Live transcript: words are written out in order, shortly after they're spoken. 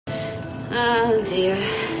Oh, dear.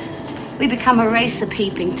 We become a race of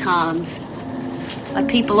peeping Toms. What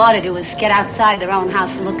people ought to do is get outside their own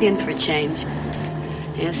house and look in for a change.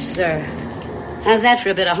 Yes, sir. How's that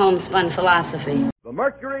for a bit of homespun philosophy? The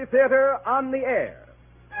Mercury Theater on the air.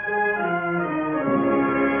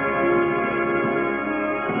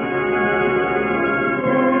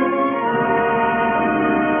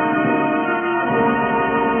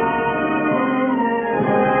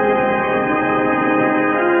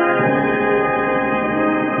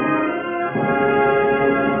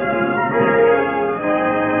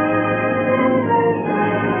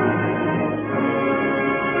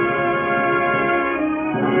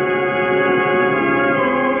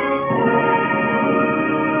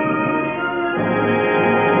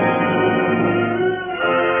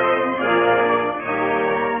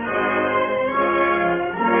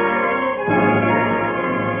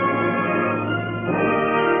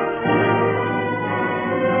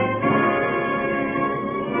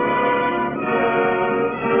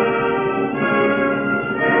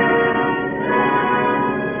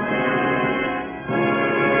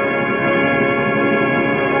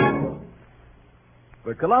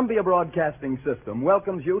 The Columbia Broadcasting System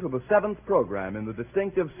welcomes you to the 7th program in the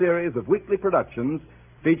distinctive series of weekly productions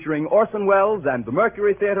featuring Orson Welles and the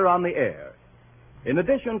Mercury Theater on the air. In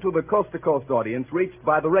addition to the coast-to-coast audience reached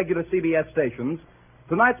by the regular CBS stations,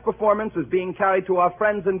 tonight's performance is being carried to our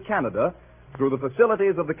friends in Canada through the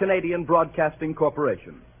facilities of the Canadian Broadcasting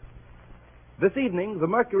Corporation. This evening, the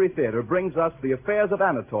Mercury Theater brings us The Affairs of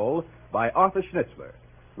Anatol by Arthur Schnitzler,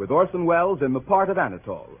 with Orson Welles in the part of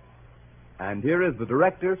Anatol. And here is the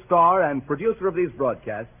director, star, and producer of these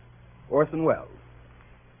broadcasts, Orson Welles.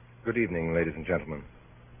 Good evening, ladies and gentlemen.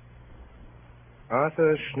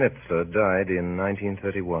 Arthur Schnitzler died in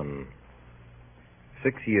 1931,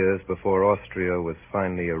 6 years before Austria was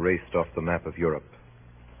finally erased off the map of Europe.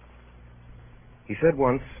 He said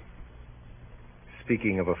once,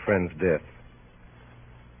 speaking of a friend's death,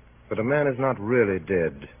 that a man is not really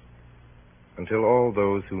dead until all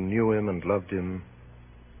those who knew him and loved him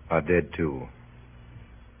are dead too.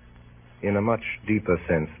 In a much deeper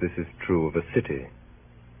sense, this is true of a city.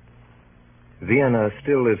 Vienna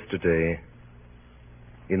still lives today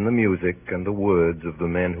in the music and the words of the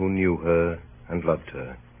men who knew her and loved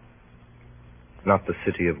her. Not the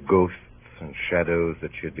city of ghosts and shadows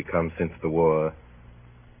that she had become since the war,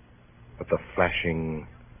 but the flashing,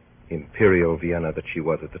 imperial Vienna that she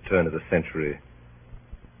was at the turn of the century,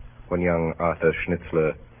 when young Arthur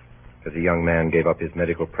Schnitzler, as a young man, gave up his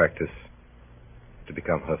medical practice to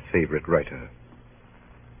become her favorite writer.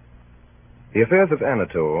 The Affairs of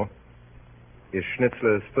Anatol is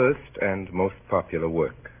Schnitzler's first and most popular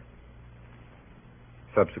work.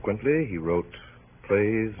 Subsequently, he wrote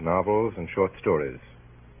plays, novels, and short stories.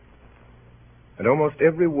 And almost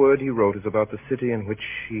every word he wrote is about the city in which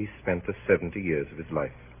he spent the 70 years of his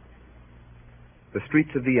life. The streets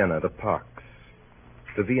of Vienna, the parks,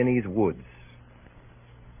 the Viennese woods.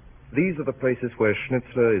 These are the places where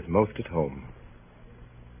Schnitzler is most at home.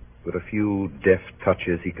 With a few deft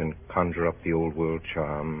touches, he can conjure up the old-world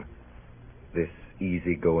charm, this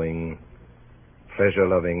easy-going,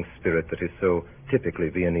 pleasure-loving spirit that is so typically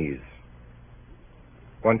Viennese.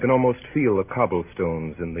 One can almost feel the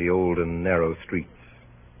cobblestones in the old and narrow streets.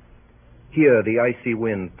 Hear the icy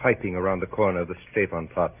wind piping around the corner of the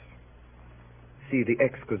Stephanplatz. See the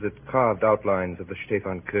exquisite carved outlines of the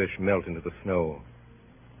Stephankirche melt into the snow.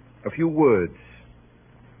 A few words.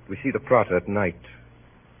 We see the Prater at night,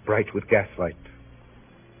 bright with gaslight.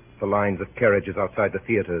 The lines of carriages outside the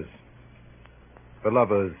theaters. The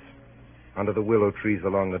lovers under the willow trees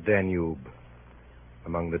along the Danube,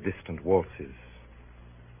 among the distant waltzes.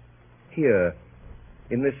 Here,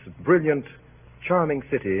 in this brilliant, charming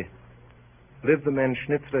city, live the men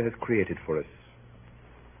Schnitzler has created for us.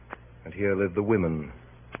 And here live the women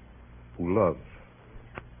who love,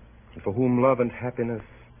 and for whom love and happiness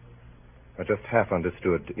are just half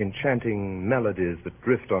understood, enchanting melodies that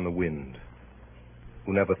drift on the wind,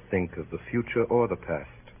 who never think of the future or the past,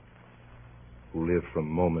 who live from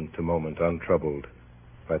moment to moment untroubled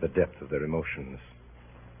by the depth of their emotions,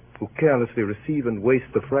 who carelessly receive and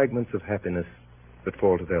waste the fragments of happiness that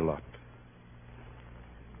fall to their lot.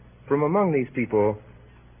 From among these people,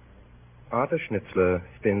 Arthur Schnitzler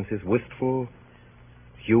spins his wistful,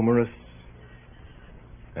 humorous,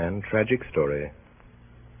 and tragic story,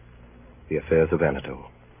 The Affairs of Anatol.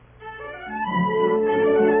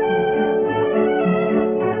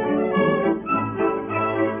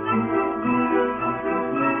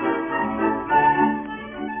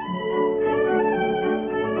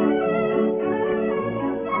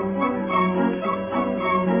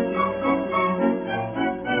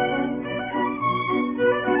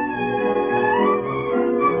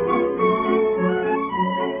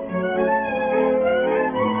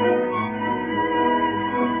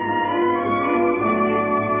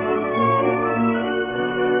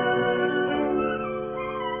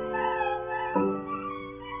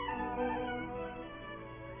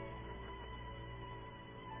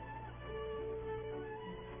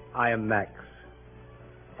 I am Max.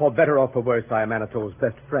 For better or for worse, I am Anatol's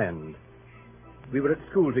best friend. We were at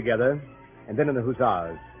school together, and then in the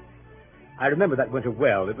Hussars. I remember that winter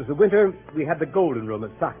well. It was the winter we had the Golden Room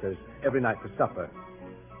at Sacre's every night for supper.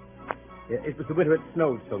 It was the winter it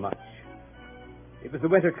snowed so much. It was the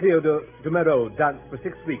winter Cleo de Meraux danced for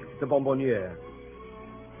 6 weeks at the Bonbonniere.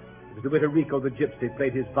 It was the winter Rico the Gypsy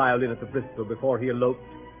played his violin at the Bristol before he eloped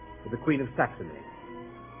with the Queen of Saxony.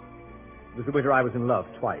 It was the winter I was in love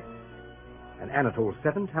twice, and Anatol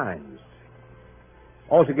 7 times.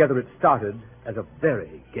 Altogether, it started as a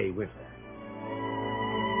very gay winter.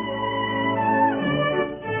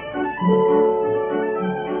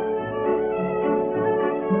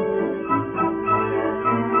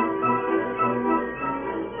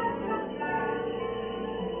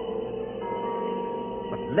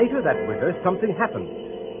 Later that winter, something happened.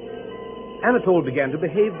 Anatol began to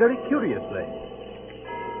behave very curiously.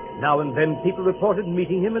 Now and then, people reported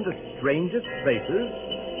meeting him in the strangest places,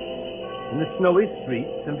 in the snowy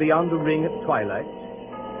streets and beyond the ring at twilight,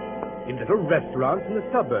 in little restaurants in the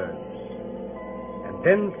suburbs. And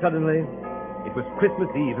then, suddenly, it was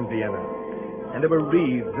Christmas Eve in Vienna, and there were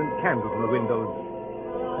wreaths and candles in the windows,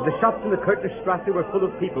 and the shops in the Kirchnerstrasse were full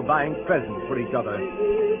of people buying presents for each other,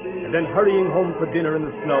 and then hurrying home for dinner in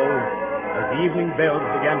the snow as the evening bells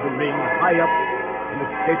began to ring high up in the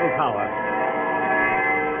Staple Tower.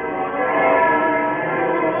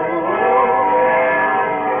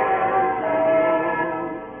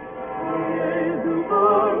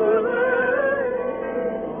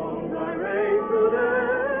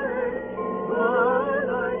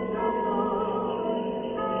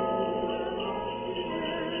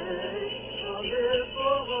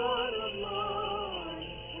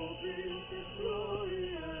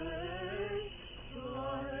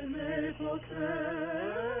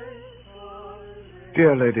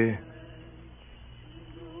 Dear lady.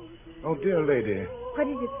 Oh, dear lady. What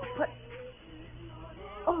is it? What?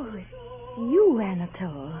 Oh, it's you,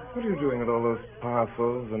 Anatol. What are you doing with all those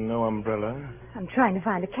parcels and no umbrella? I'm trying to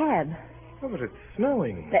find a cab. Oh, but it's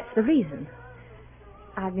snowing. That's the reason.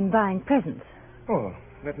 I've been buying presents. Oh,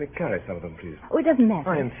 let me carry some of them, please. Oh, it doesn't matter.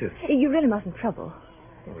 I insist. You really mustn't trouble.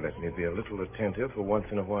 Oh, let me be a little attentive for once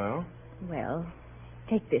in a while. Well,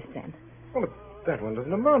 take this then. Oh, but that one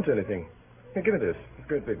doesn't amount to anything. Here, give me this. It's a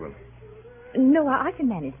great big one. No, I can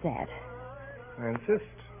manage that. I insist.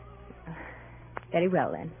 Very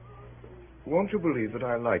well, then. Won't you believe that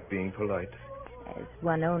I like being polite? As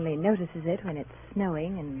one only notices it when it's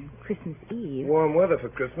snowing and Christmas Eve. Warm weather for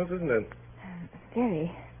Christmas, isn't it?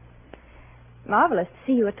 Very. Marvelous to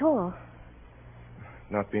see you at all.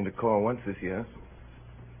 Not been to call once this year.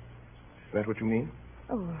 Is that what you mean?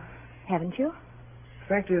 Oh, haven't you?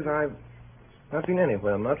 Fact is, I've not been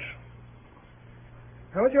anywhere much.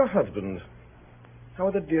 How is your husband? How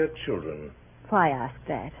are the dear children? Why ask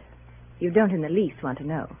that? You don't in the least want to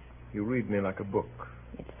know. You read me like a book.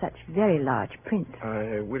 It's such very large print.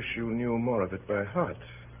 I wish you knew more of it by heart.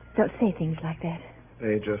 Don't say things like that.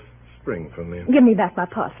 They just spring from me. Give me back my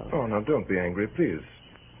parcel. Oh, now don't be angry, please.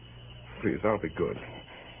 Please, I'll be good.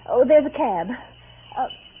 Oh, there's a cab.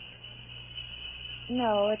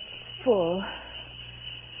 No, it's full.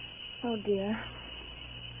 Oh, dear.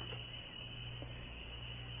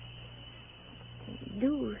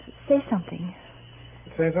 Do say something.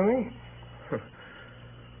 Say something?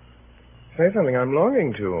 Say something I'm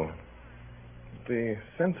longing to. The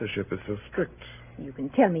censorship is so strict. You can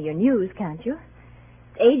tell me your news, can't you?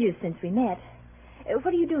 It's ages since we met. What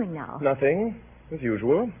are you doing now? Nothing, as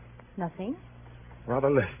usual. Nothing? Rather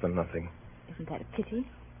less than nothing. Isn't that a pity?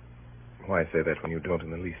 Why say that when you don't in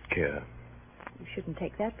the least care? You shouldn't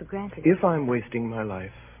take that for granted. If I'm wasting my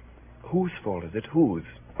life, whose fault is it? Whose?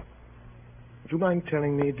 Would you mind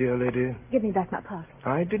telling me, dear lady? Give me back my parcel.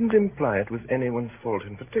 I didn't imply it was anyone's fault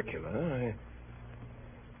in particular.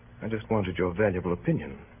 I just wanted your valuable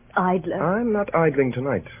opinion. Idler? I'm not idling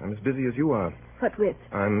tonight. I'm as busy as you are. What with?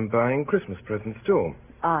 I'm buying Christmas presents, too.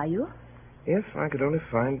 Are you? If I could only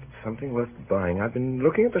find something worth buying. I've been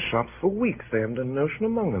looking at the shops for weeks. They haven't a notion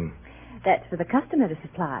among them. That's for the customer to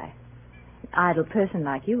supply. An idle person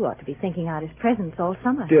like you ought to be thinking out his presents all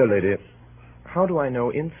summer. Dear lady, how do I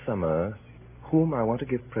know in summer whom I want to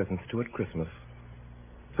give presents to at Christmas?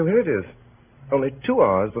 So here it is. Only 2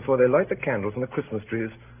 hours before they light the candles on the Christmas trees.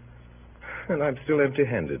 And I'm still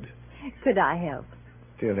empty-handed. Could I help?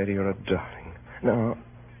 Dear lady, you're a darling. No,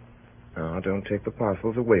 don't take the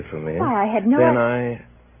parcels away from me. Why, I had no... Then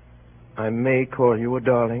I may call you a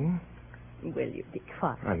darling. Will you be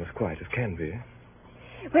quiet? I'm as quiet as can be.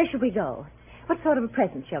 Where shall we go? What sort of a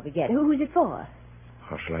present shall we get? Who's it for?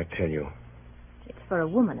 How shall I tell you? It's for a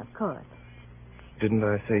woman, of course. Didn't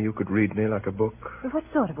I say you could read me like a book? But what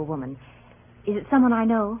sort of a woman? Is it someone I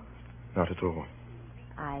know? Not at all.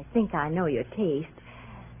 I think I know your taste.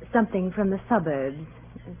 Something from the suburbs.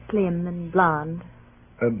 Slim and blonde.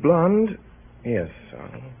 Blonde? Yes,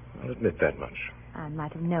 I'll admit that much. I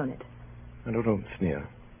might have known it. And don't sneer.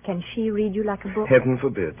 Can she read you like a book? Heaven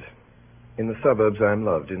forbid. In the suburbs, I'm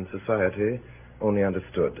loved. In society, only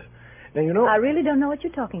understood. Now, you know... I really don't know what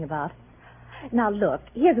you're talking about. Now, look,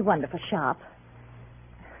 here's a wonderful shop.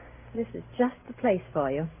 This is just the place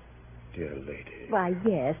for you. Dear lady. Why,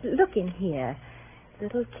 yes. Look in here.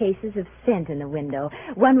 Little cases of scent in the window.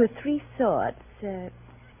 One with 3 sorts.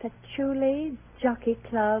 Patchouli, Jockey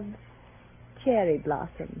Club, Cherry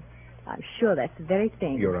Blossom. I'm sure that's the very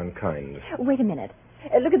thing. You're unkind. Wait a minute.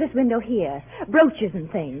 Look at this window here. Brooches and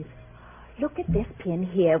things. Look at this pin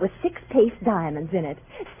here with 6 paste diamonds in it.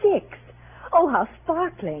 6. Oh, how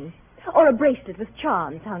sparkling. Or a bracelet with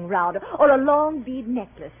charms hung round. Or a long bead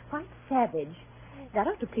necklace. Quite savage. That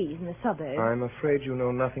ought to please in the suburbs. I'm afraid you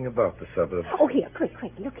know nothing about the suburbs. Oh, here, quick.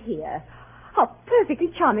 Look here. How perfectly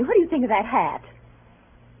charming. What do you think of that hat?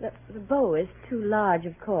 The bow is too large,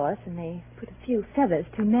 of course, and they put a few feathers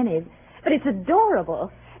too many. But it's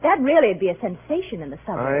adorable. That really would be a sensation in the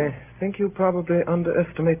suburbs. I think you probably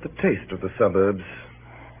underestimate the taste of the suburbs.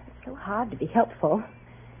 It's so hard to be helpful.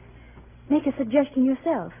 Make a suggestion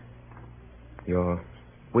yourself. You're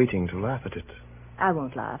waiting to laugh at it. I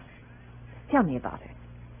won't laugh. Tell me about her.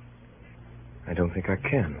 I don't think I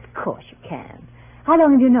can. Of course you can. How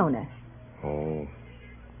long have you known her? Oh,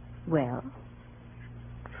 Well,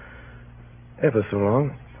 ever so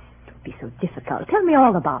long. don't be so difficult. Tell me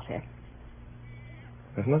all about her.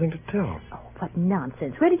 There's nothing to tell. Oh, what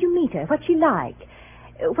nonsense. Where did you meet her? What's she like?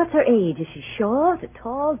 What's her age? Is she short, or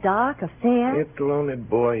tall, dark, or fair? It'll only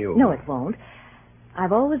bore you. No, it won't.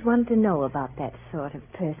 I've always wanted to know about that sort of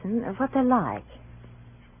person, what they're like.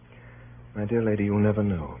 My dear lady, you'll never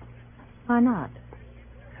know. Why not?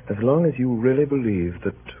 As long as you really believe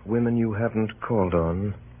that women you haven't called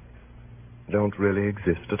on don't really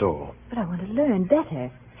exist at all. But I want to learn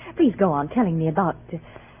better. Please go on telling me about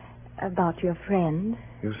your friend.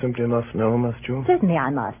 You simply must know, must you? Certainly I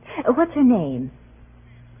must. What's her name?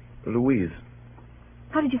 Louise.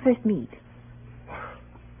 How did you first meet?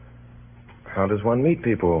 How does one meet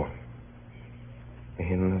people?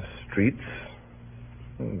 In the streets?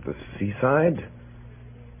 The seaside?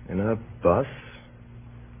 In a bus?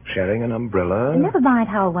 Sharing an umbrella? Never mind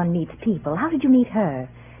how one meets people. How did you meet her?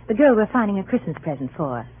 The girl we're finding a Christmas present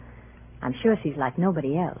for. I'm sure she's like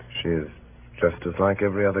nobody else. She's just as like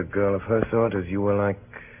every other girl of her sort as you were like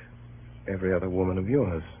every other woman of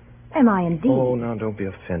yours. Am I indeed? Oh, now don't be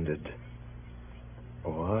offended.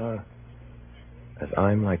 Or as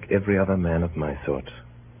I'm like every other man of my sort.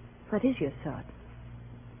 What is your sort?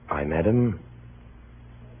 I, madam,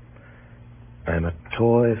 I'm a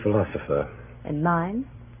toy philosopher. And mine?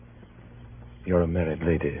 You're a married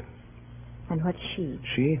lady. And what's she?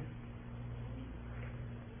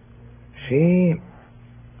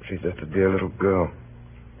 She's just a dear little girl.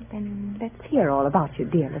 Then let's hear all about your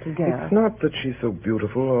dear little girl. It's not that she's so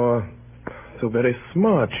beautiful or so very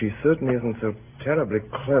smart. She certainly isn't so terribly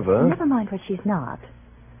clever. Never mind what she's not.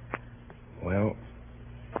 Well,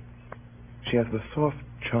 she has the soft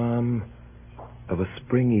charm of a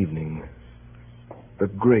spring evening, the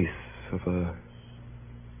grace of a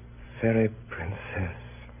fairy princess,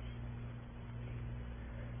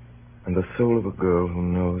 and the soul of a girl who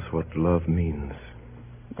knows what love means.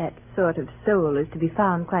 That sort of soul is to be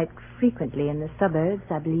found quite frequently in the suburbs,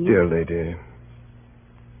 I believe. Dear lady.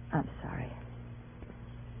 I'm sorry.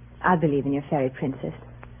 I believe in your fairy princess.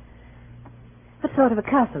 What sort of a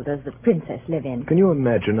castle does the princess live in? Can you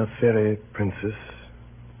imagine a fairy princess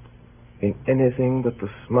in anything but the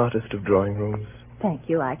smartest of drawing rooms? Thank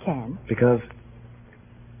you, I can. Because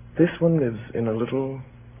this one lives in a little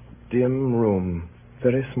dim room,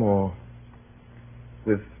 very small,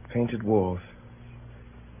 with painted walls,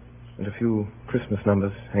 and a few Christmas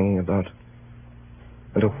numbers hanging about,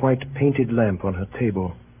 and a white painted lamp on her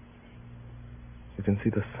table. You can see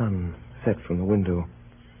the sun set from the window,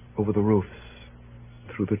 over the roofs,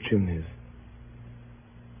 through the chimneys.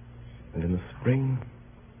 And in the spring,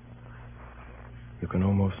 you can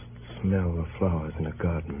almost smell the flowers in a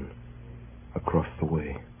garden across the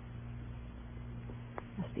way.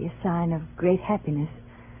 Must be a sign of great happiness,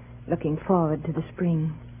 looking forward to the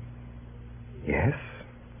spring. Yes.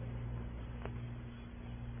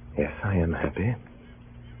 Yes, I am happy.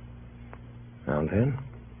 Now and then.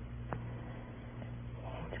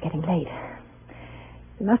 It's getting late.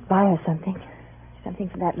 We must buy her something. Something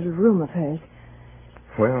for that little room of hers.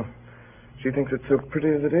 Well, she thinks it's so pretty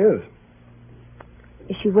as it is.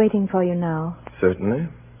 Is she waiting for you now? Certainly.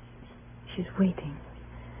 She's waiting.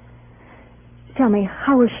 Tell me,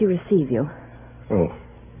 how will she receive you? Oh.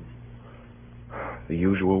 The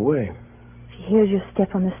usual way. She hears your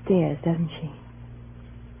step on the stairs, doesn't she?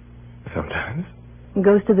 Sometimes. And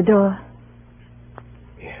goes to the door.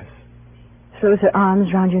 Yes. Throws her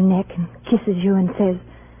arms round your neck and kisses you and says...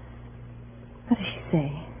 What does she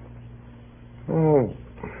say? Oh.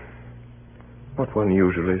 What one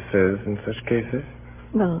usually says in such cases.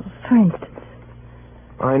 Well, for instance.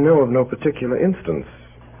 I know of no particular instance.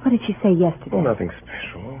 What did she say yesterday? Oh, nothing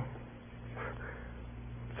special.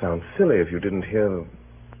 It sounds silly if you didn't hear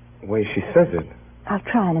the way she says it. I'll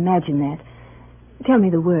try and imagine that. Tell me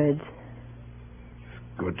the words.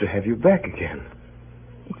 It's good to have you back again.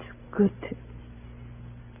 It's good to...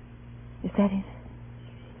 Is that it?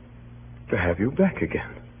 To have you back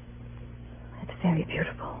again. That's very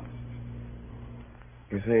beautiful.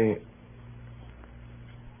 You see,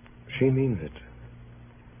 she means it.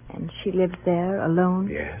 And she lives there alone?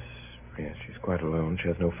 Yes, she's quite alone. She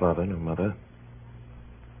has no father, no mother.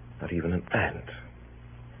 Not even an aunt.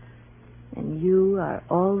 And you are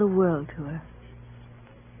all the world to her.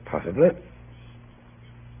 Possibly.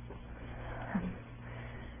 I'm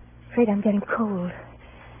afraid I'm getting cold.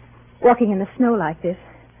 Walking in the snow like this.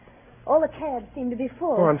 All the cabs seem to be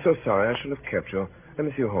full. Oh, I'm so sorry. I should have kept you. Let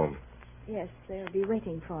me see you home. Yes, they'll be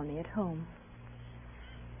waiting for me at home.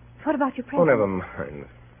 What about your Oh, present? never mind.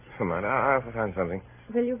 Never mind. I'll find something.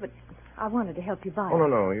 Will you? But I wanted to help you buy it. Oh,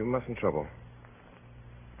 no. You mustn't trouble.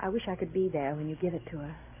 I wish I could be there when you give it to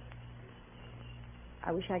her.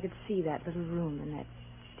 I wish I could see that little room and that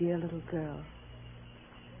dear little girl.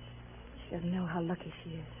 She doesn't know how lucky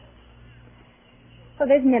she is. Oh,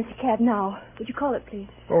 there's an empty cab now. Would you call it, please?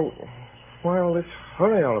 Oh, why all this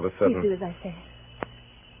hurry all of a sudden? Please do as I say.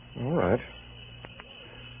 All right.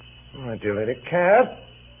 All right, dear lady. Cab.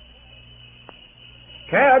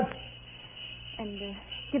 Cab. And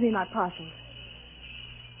give me my parcels.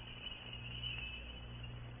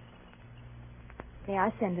 May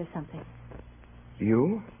I send her something?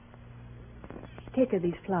 You? Take her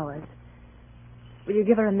these flowers. Will you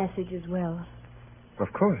give her a message as well?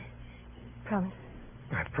 Of course. Promise.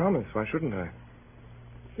 I promise. Why shouldn't I?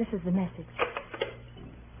 This is the message.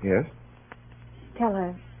 Yes? Tell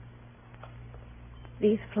her,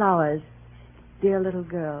 these flowers, dear little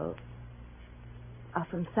girl, are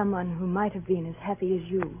from someone who might have been as happy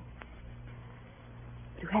as you,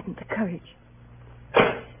 but who hadn't the courage.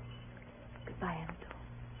 Goodbye, Anatol.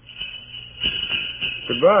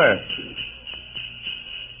 Goodbye.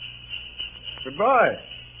 Goodbye.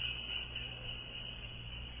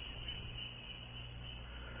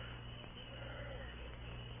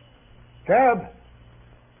 Cab.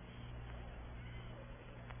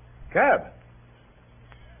 Cab.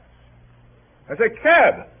 I say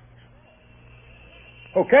cab.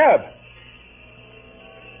 Oh, cab.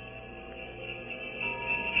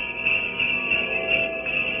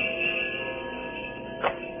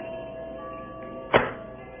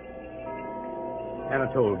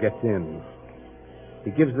 Anatol gets in.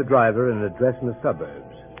 He gives the driver an address in the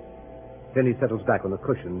suburbs. Then he settles back on the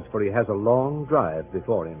cushions, for he has a long drive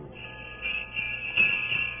before him.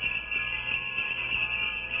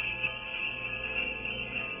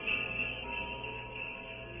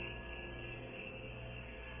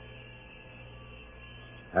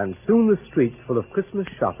 And soon the streets full of Christmas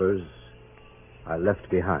shoppers are left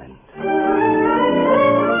behind.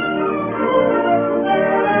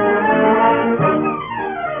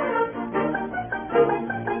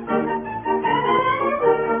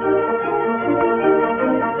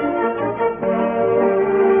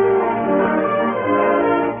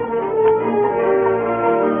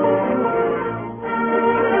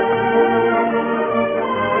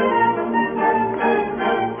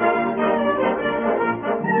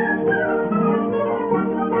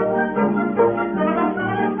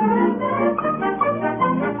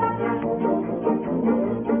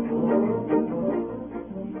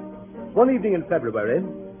 One evening in February,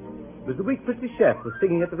 it was the week Pretty Chef was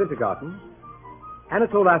singing at the Wintergarten.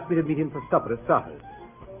 Anatol asked me to meet him for supper at Saha's.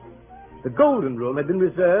 The Golden Room had been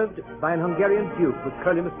reserved by an Hungarian duke with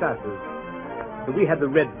curly mustaches, so we had the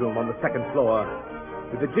Red Room on the second floor,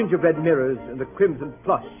 with the gingerbread mirrors and the crimson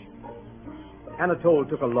plush. Anatol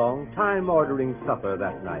took a long time ordering supper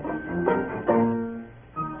that night.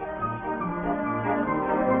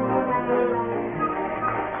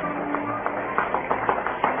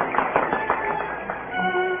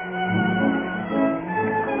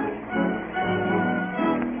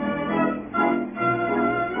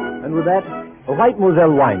 And with that, a white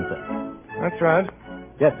Moselle wine, sir. That's right.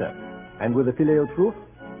 Yes, sir. And with a filet au truffe,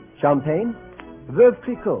 champagne. Veuve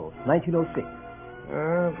Clicquot, 1906.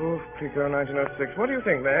 Veuve Clicquot, 1906. What do you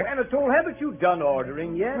think, Max? Anatol, haven't you done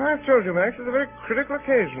ordering yet? I've told you, Max, it's a very critical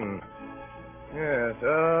occasion. Yes,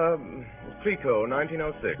 Clicquot,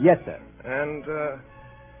 1906. Yes, sir. And,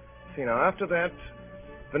 see now, after that,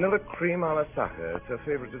 vanilla cream a la Sacher. It's her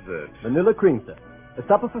favorite dessert. Vanilla cream, sir. A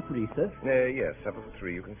supper for 3, sir. Yes, supper for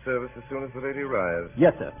 3. You can serve us as soon as the lady arrives.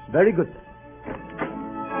 Yes, sir. Very good, sir.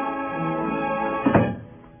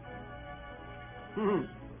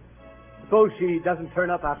 Suppose she doesn't turn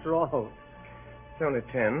up after all. It's only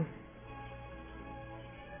 10.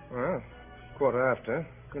 Well, quarter after.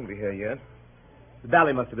 Couldn't be here yet. The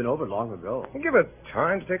ballet must have been over long ago. Give her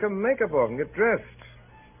time to take her makeup off and get dressed.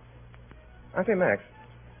 I say, Max,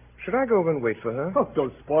 should I go over and wait for her? Oh,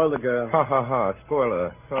 don't spoil the girl. Ha, ha, ha.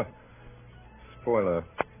 Spoiler. Huh. Spoiler.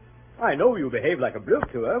 I know you behave like a brute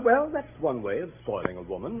to her. Well, that's one way of spoiling a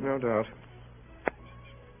woman. No doubt.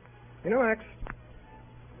 You know, Max,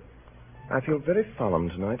 I feel very solemn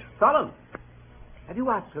tonight. Solemn. Have you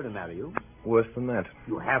asked her to marry you? Worse than that.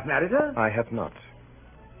 You have married her? I have not.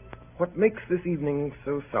 What makes this evening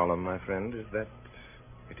so solemn, my friend, is that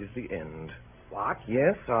it is the end. What?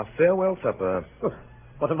 Yes, our farewell supper.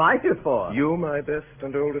 What am I here for? You, my best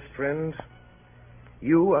and oldest friend,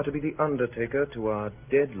 you are to be the undertaker to our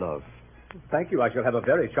dead love. Thank you. I shall have a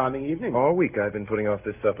very charming evening. All week I've been putting off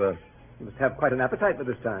this supper. You must have quite an appetite for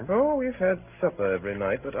this time. Oh, we've had supper every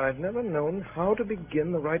night, but I've never known how to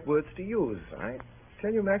begin the right words to use. I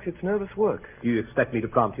tell you, Max, it's nervous work. Do you expect me to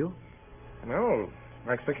prompt you? No,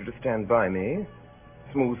 I expect you to stand by me,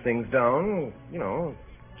 smooth things down,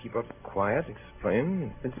 keep up quiet,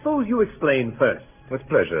 explain. And suppose you explain first. With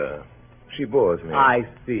pleasure. She bores me. I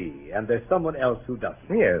see. And there's someone else who doesn't.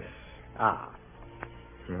 Yes. Ah.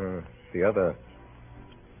 The other.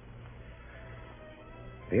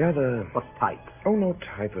 What type? Oh, no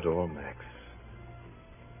type at all, Max.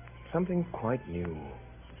 Something quite new.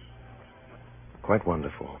 Quite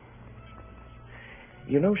wonderful.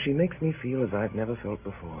 She makes me feel as I've never felt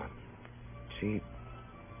before.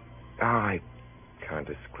 I can't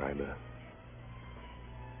describe her.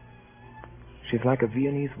 She's like a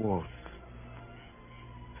Viennese waltz.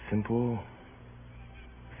 Simple,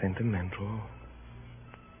 sentimental,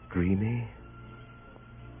 dreamy.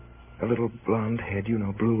 A little blonde head,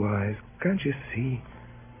 blue eyes. Can't you see?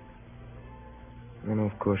 No,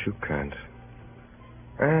 of course you can't.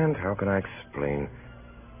 And how can I explain?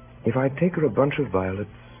 If I take her a bunch of violets,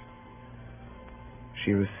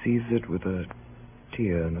 she receives it with a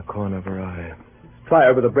tear in the corner of her eye. Try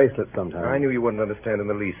her with a bracelet sometime. I knew you wouldn't understand in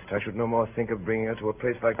the least. I should no more think of bringing her to a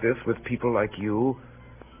place like this with people like you.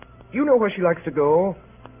 You know where she likes to go.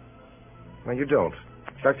 No, you don't.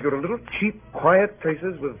 She likes to go to little, cheap, quiet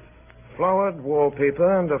places with flowered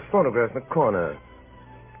wallpaper and a phonograph in the corner.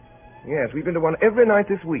 Yes, we've been to one every night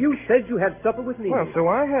this week. You said you had supper with me. Well, so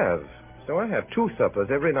I have. 2 suppers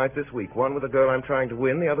every night this week. One with a girl I'm trying to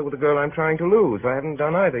win, the other with a girl I'm trying to lose. I haven't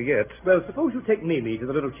done either yet. Well, suppose you take Mimi to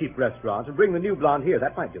the little cheap restaurant and bring the new blonde here.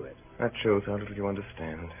 That might do it. That shows how little you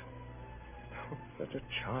understand. Oh, such a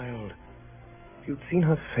child. If you'd seen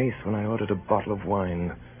her face when I ordered a bottle of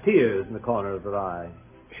wine. Tears in the corner of her eye.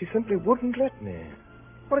 She simply wouldn't let me.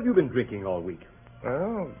 What have you been drinking all week?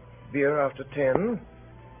 Well, beer after 10.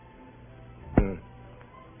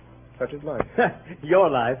 Such is life. Your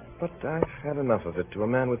life. But I've had enough of it. To a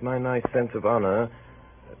man with my nice sense of honor.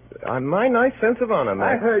 My nice sense of honor,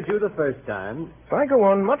 Max. I heard you the first time. If I go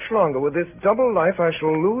on much longer with this double life, I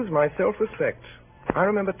shall lose my self-respect. I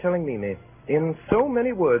remember telling Mimi, in so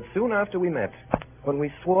many words, soon after we met, when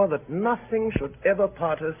we swore that nothing should ever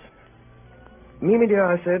part us. Mimi, dear,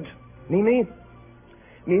 I said, Mimi,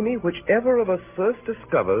 whichever of us first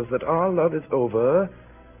discovers that our love is over,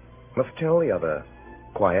 must tell the other.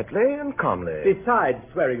 Quietly and calmly. Besides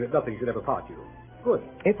swearing that nothing should ever part you. Good.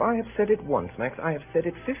 If I have said it once, Max, I have said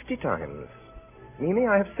it 50 times. Mimi,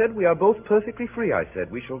 I have said we are both perfectly free, I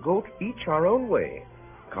said. We shall go each our own way.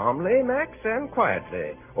 Calmly, Max, and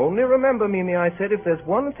quietly. Only remember, Mimi, I said, if there's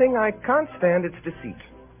one thing I can't stand, it's deceit.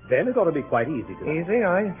 Then it ought to be quite easy to... Easy?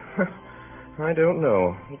 I don't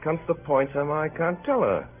know. It comes to the point somehow I can't tell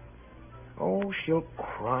her. Oh, she'll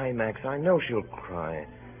cry, Max. I know she'll cry.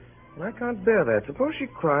 And I can't bear that. Suppose she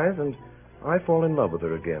cries and I fall in love with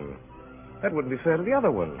her again. That wouldn't be fair to the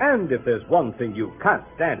other one. And if there's one thing you can't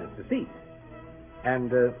stand, it's deceit.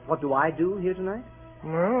 And what do I do here tonight?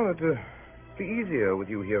 Well, it'd be easier with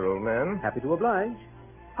you here, old man. Happy to oblige.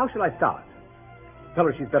 How shall I start? Tell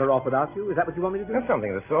her she's better off without you? Is that what you want me to do? That's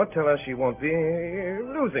something of the sort. Tell her she won't be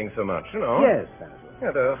losing so much, Yes, Anatol.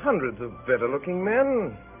 Yeah, there are hundreds of better-looking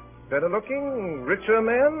men. Better looking, richer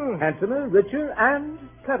man? Handsomer, richer, and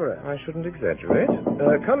cleverer. I shouldn't exaggerate.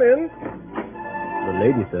 Come in. The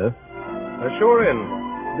lady, sir. Sure in.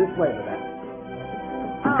 This way, madame.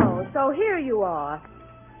 Oh, so here you are.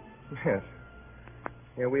 Yes.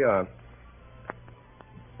 Here we are.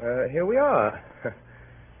 Here we are.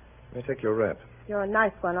 Let me take your wrap. You're a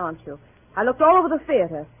nice one, aren't you? I looked all over the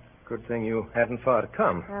theater. Good thing you hadn't far to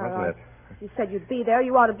come, wasn't it? You said you'd be there.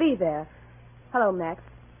 You ought to be there. Hello, Max.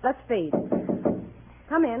 Let's feed.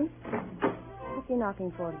 Come in. What's he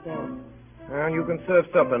knocking for today? Well, you can serve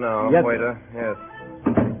supper now, Yes, waiter. Yes.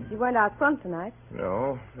 You weren't out front tonight.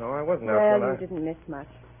 No, I wasn't out Well, front. you didn't miss much.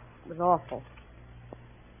 It was awful.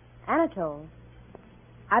 Anatol,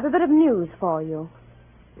 I've a bit of news for you.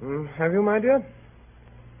 Have you, my dear?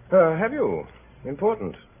 Have you?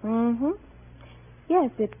 Important. Mm-hmm. Yes,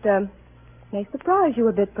 it may surprise you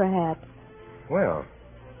a bit, perhaps. Well,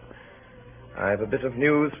 I have a bit of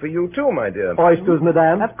news for you, too, my dear. Oysters,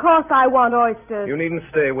 madame? Of course I want oysters. You needn't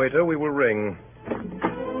stay, waiter. We will ring.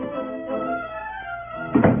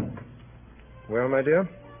 Well, my dear?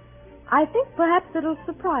 I think perhaps it'll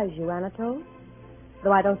surprise you, Anatol.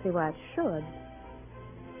 Though I don't see why it should.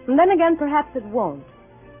 And then again, perhaps it won't.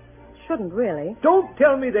 Shouldn't, really. Don't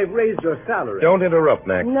tell me they've raised your salary. Don't interrupt,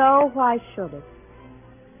 Max. No, why should it?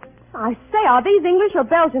 I say, are these English or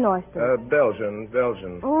Belgian oysters?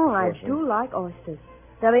 Belgian. Oh, I do like oysters.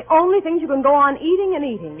 They're the only things you can go on eating and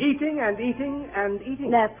eating. Eating and eating and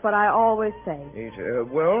eating. That's what I always say.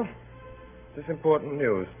 Well, this important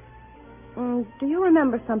news. Do you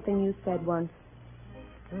remember something you said once?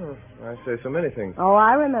 I say so many things. Oh,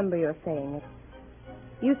 I remember your saying it.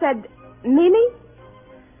 You said, Mimi?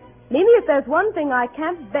 Mimi, if there's one thing I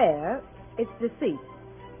can't bear, it's deceit.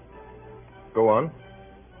 Go on.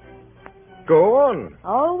 Go on.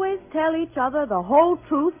 Always tell each other the whole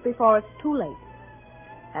truth before it's too late.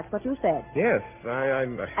 That's what you said. Yes,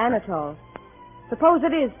 I'm... Anatol, suppose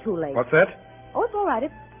it is too late. What's that? Oh, it's all right.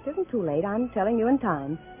 It isn't too late. I'm telling you in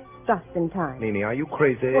time. Just in time. Mimi, are you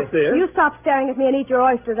crazy? What's this? You stop staring at me and eat your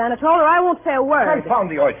oysters, Anatol, or I won't say a word. Confound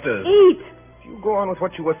the oysters. Eat! If you go on with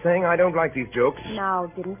what you were saying, I don't like these jokes.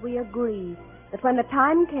 Now, didn't we agree that when the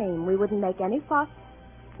time came, we wouldn't make any fuss?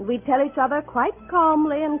 We'd tell each other quite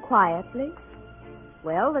calmly and quietly.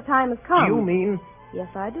 Well, the time has come. Do you mean? Yes,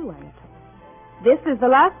 I do, Anatol. This is the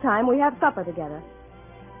last time we have supper together.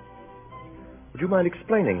 Would you mind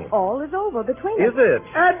explaining? All is over between Is us. it?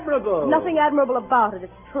 Admirable. Nothing admirable about it.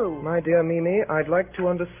 It's true. My dear Mimi, I'd like to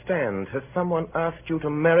understand. Has someone asked you to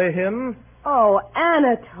marry him? Oh,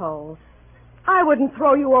 Anatol. I wouldn't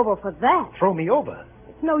throw you over for that. Throw me over.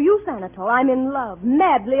 It's no use, Anatol. I'm in love.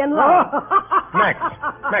 Madly in love. Max,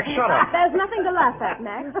 shut up. There's nothing to laugh at,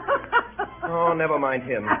 Max. Oh, never mind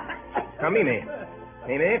him. Now, Mimi,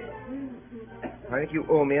 I think you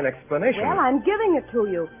owe me an explanation. Well, I'm giving it to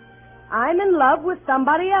you. I'm in love with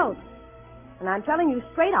somebody else. And I'm telling you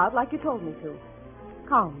straight out like you told me to.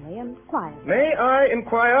 Calmly and quietly. May I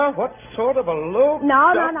inquire what sort of a low...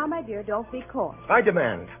 No, my dear, don't be coarse. I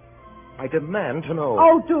demand to know.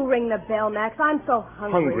 Oh, do ring the bell, Max. I'm so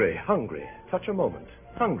hungry. Hungry. Such a moment.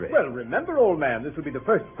 Hungry. Well, remember, old man, this will be the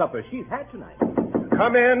first supper she's had tonight.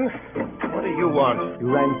 Come in. What do you want?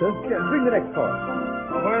 You rang, sir? Yes, bring the next course.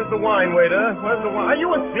 Where's the wine, waiter? Where's the wine? Are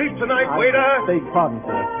you asleep tonight, I waiter? beg pardon,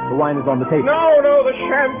 sir. The wine is on the table. No, the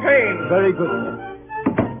champagne. Very good, sir.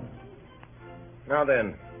 Now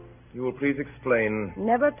then, you will please explain.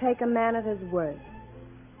 Never take a man at his word.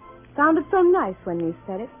 Sounded so nice when you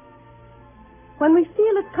said it. When we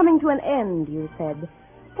feel it's coming to an end, you said,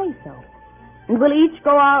 say so. And we'll each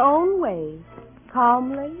go our own way,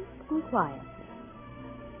 calmly and quietly.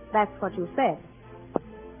 That's what you said.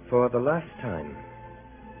 For the last time.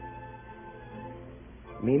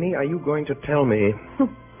 Mimi, are you going to tell me?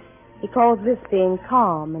 He calls this being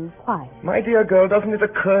calm and quiet. My dear girl, doesn't it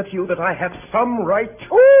occur to you that I have some right...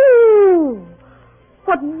 Ooh!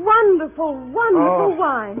 What wonderful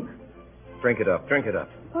wine. Drink it up.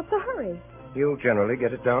 What's the hurry? You generally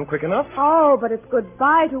get it down quick enough. Oh, but it's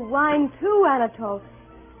goodbye to wine, too, Anatol.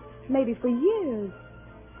 Maybe for years.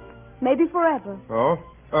 Maybe forever. Oh?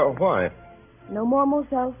 Why? No more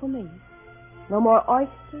Moselle for me. No more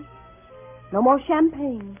oysters. No more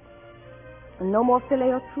champagne. And no more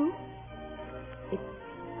filet au trou. It's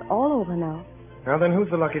all over now. Now then, who's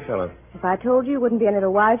the lucky fellow? If I told you, you wouldn't be any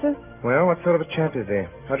the wiser. Well, what sort of a chap is he?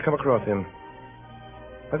 How'd you come across him?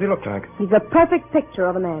 What does he look like? He's a perfect picture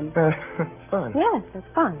of a man. It's fine. Yes, that's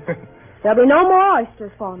fine. There'll be no more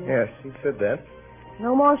oysters for me. Yes, he said that.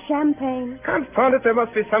 No more champagne. Confound it, there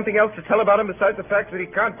must be something else to tell about him besides the fact that he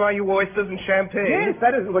can't buy you oysters and champagne. Yes,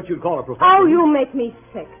 that isn't what you'd call a profession. Oh, you make me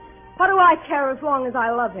sick. What do I care as long as I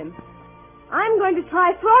love him? I'm going to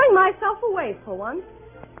try throwing myself away for once.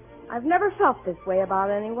 I've never felt this way about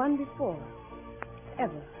anyone before.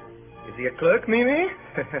 Ever. Is he a clerk, Mimi?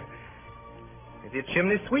 Is he a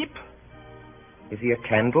chimney sweep? Is he a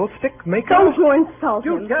candlestick maker? Don't you insult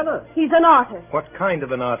him. You tell us. He's an artist. What kind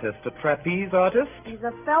of an artist? A trapeze artist? He's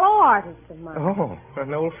a fellow artist of mine. Oh,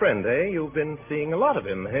 an old friend, eh? You've been seeing a lot of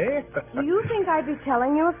him, eh? Do you think I'd be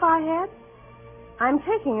telling you if I had? I'm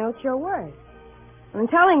taking you at your word. I'm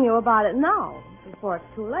telling you about it now, before it's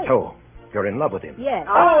too late. Oh, you're in love with him? Yes.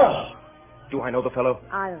 Oh! Do I know the fellow?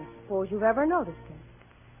 I don't suppose you've ever noticed him.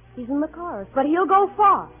 He's in the chorus, but he'll go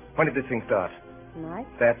far. When did this thing start? Tonight?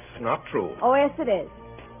 That's not true. Oh, yes, it is.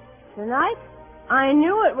 Tonight, I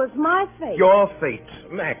knew it was my fate. Your fate,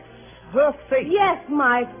 Max. Her fate. Yes,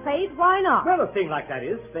 my fate. Why not? Well, a thing like that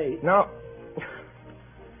is fate. Now,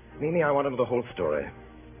 Mimi, I want to know the whole story.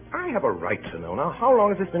 I have a right to know. Now, how long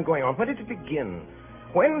has this been going on? When did it begin?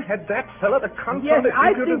 When had that fella the Yes, confounded...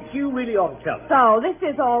 I think you really ought to tell us. So, this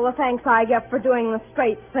is all the thanks I get for doing the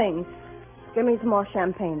straight thing. Give me some more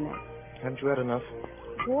champagne now. Haven't you had enough?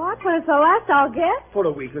 What? When it's the last I'll get? For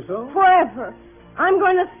a week or so. Forever. I'm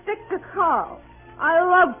going to stick to Carl. I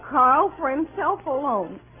love Carl for himself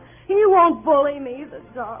alone. He won't bully me, the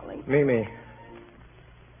darling. Mimi,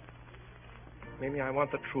 I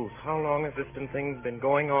want the truth. How long has this thing been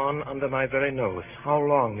going on under my very nose? How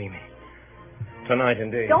long, Mimi? Tonight,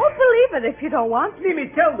 indeed. Don't believe it if you don't want to.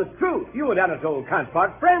 Mimi, tell the truth. You and Anatol can't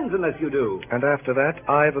part friends unless you do. And after that,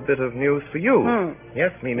 I've a bit of news for you. Yes,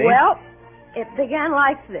 Mimi? Well, it began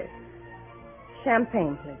like this.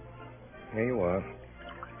 Champagne, please. Here you are.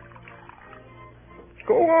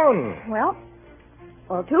 Go on. Well,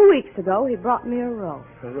 2 weeks ago, he brought me a rose.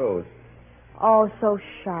 A rose. Oh, so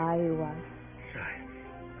shy he was. Shy.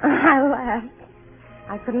 I laughed.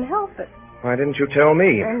 I couldn't help it. Why didn't you tell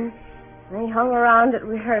me? And he hung around at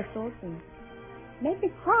rehearsals and made me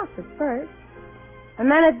cross at first. And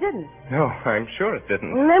then it didn't. No, I'm sure it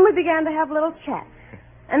didn't. And then we began to have little chats.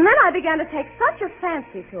 And then I began to take such a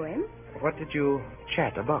fancy to him. What did you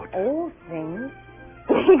chat about? Old things.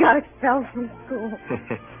 He got expelled from school.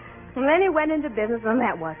 And then he went into business, and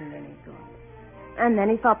that wasn't any good. And then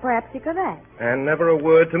he thought perhaps he could act. And never a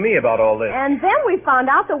word to me about all this. And then we found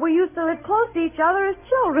out that we used to live close to each other as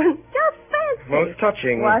children. Just fancy. Most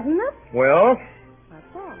touching. Wasn't it? Well?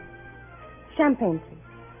 That's all. Champagne, please.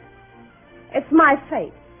 It's my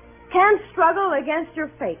fate. Can't struggle against your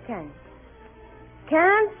fate, can you?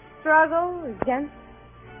 Can't struggle against...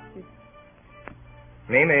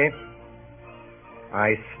 Mimi,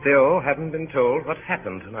 I still haven't been told what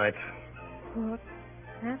happened tonight. What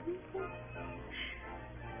happened?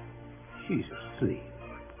 She's asleep.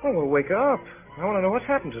 Oh, well, wake up. I want to know what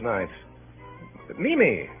happened tonight.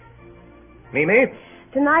 Mimi. Mimi?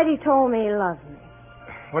 Tonight he told me he loved me.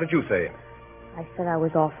 What did you say? I said I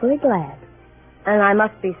was awfully glad. And I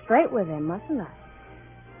must be straight with him, mustn't I?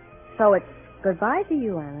 So it's goodbye to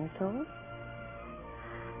you, Anatol.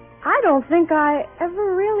 I don't think I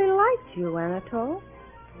ever really liked you, Anatol.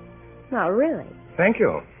 Not really. Thank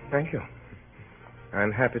you. Thank you.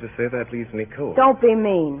 I'm happy to say that leaves me cold. Don't be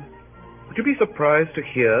mean. Would you be surprised to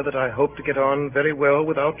hear that I hope to get on very well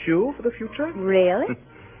without you for the future? Really?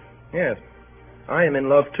 Yes. I am in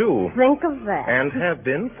love, too. Think of that. And have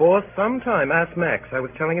been for some time. Ask Max. I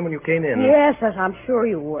was telling him when you came in. Yes, I'm sure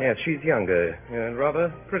you would. Yes, she's younger and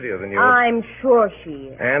rather prettier than you. I'm sure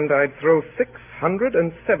she is. And I'd throw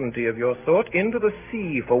 670 of your sort into the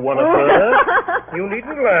sea for one of her. You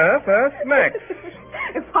needn't laugh. Ask Max.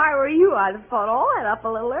 If I were you, I'd have thought all that up a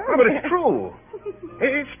little earlier. Oh, but it's true.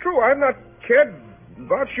 It's true. I've not cared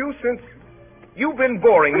about you since you've been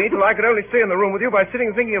boring me till I could only stay in the room with you by sitting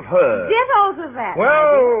and thinking of her. Ditto to that.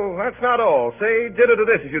 Well, that's not all. Say ditto to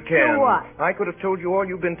this if you can. To what? I could have told you all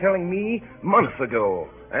you've been telling me months ago.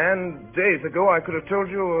 And days ago I could have told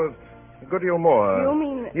you a good deal more. You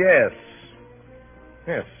mean... Yes.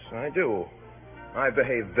 Yes, I do. I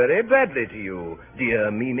behaved very badly to you, dear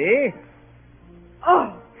Mimi.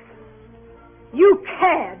 Oh, you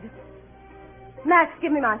cad. Max,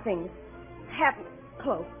 give me my things. Hat and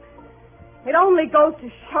cloak. It only goes to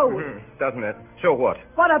show you. Doesn't it? Show what?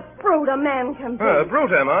 What a brute a man can be. A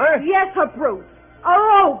brute, am I? Yes, a brute. A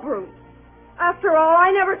low brute. After all,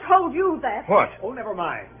 I never told you that. What? Oh, never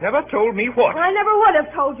mind. Never told me what? I never would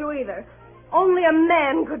have told you either. Only a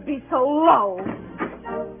man could be so low. I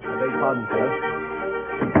beg pardon, sir.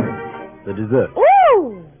 The dessert.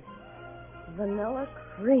 Ooh! Vanilla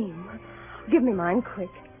cream. Give me mine quick.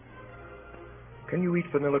 Can you eat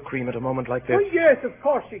vanilla cream at a moment like this? Oh, yes, of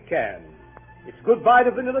course she can. It's goodbye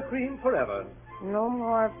to vanilla cream forever. No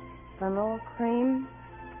more vanilla cream.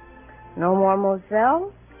 No more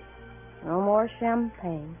Moselle. No more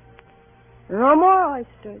champagne. No more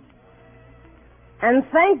oysters. And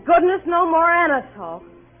thank goodness no more Anatol.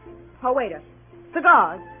 Oh, waiter.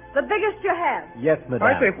 Cigars. The biggest you have. Yes, madame.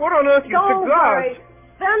 I say, what on earth you Don't cigars? worry.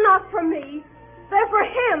 They're not for me. They're for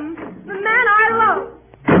him, the man I love.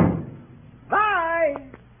 Bye.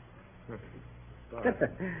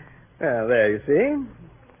 Well, there you see.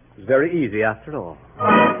 It's very easy after all.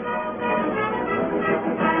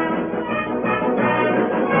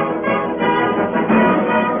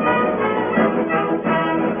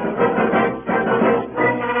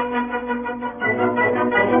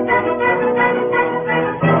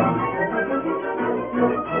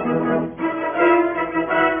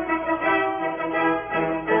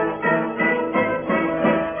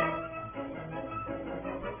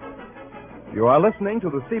 You are listening to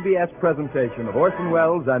the CBS presentation of Orson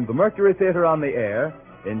Welles and the Mercury Theater on the Air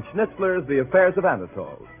in Schnitzler's The Affairs of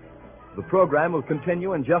Anatol. The program will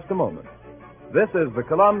continue in just a moment. This is the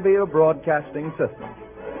Columbia Broadcasting System.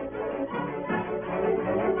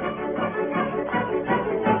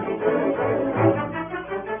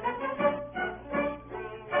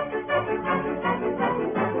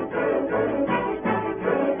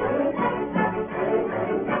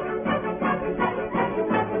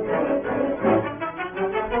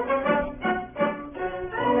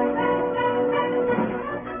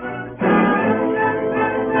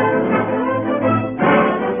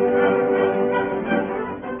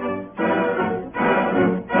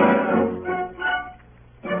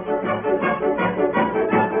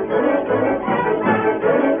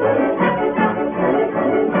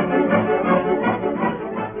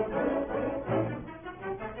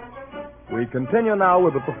 We continue now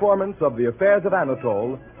with the performance of The Affairs of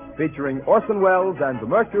Anatol, featuring Orson Welles and the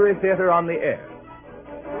Mercury Theater on the Air.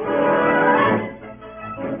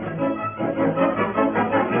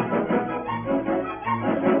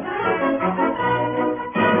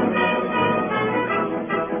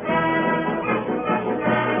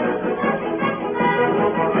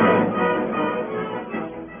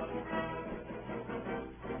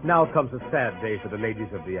 Now comes a sad day for the ladies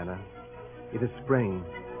of Vienna. It is spring.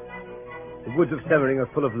 The woods of Semmering are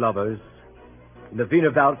full of lovers. In the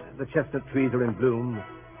Wienerwald, the chestnut trees are in bloom,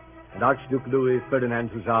 and Archduke Louis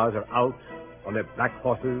Ferdinand's hussars are out on their black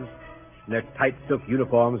horses in their tight silk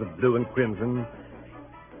uniforms of blue and crimson.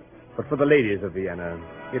 But for the ladies of Vienna,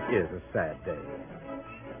 it is a sad day.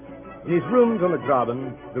 In his rooms on the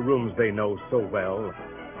Graben, the rooms they know so well,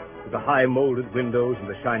 with the high molded windows and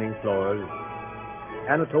the shining floors,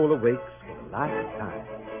 Anatol awakes for the last time.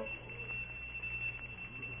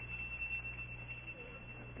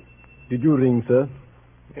 Did you ring, sir?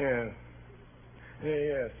 Yes.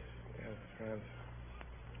 Yes, Franz.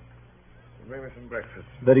 Bring me some breakfast.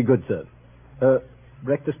 Very good, sir.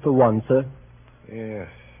 Breakfast for one, sir? Yes,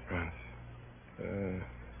 Franz.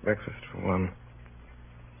 Breakfast for one.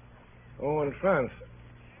 Oh, and Franz,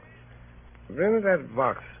 bring me that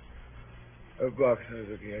box. A box I was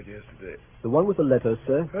looking at yesterday. The one with the letters,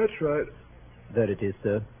 sir? That's right. There it is,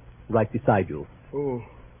 sir. Right beside you.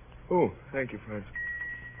 Oh, thank you, Franz.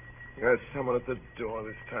 There's someone at the door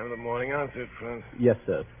this time of the morning. Answer it, Franz. Yes,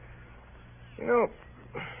 sir. You know,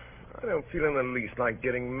 I don't feel in the least like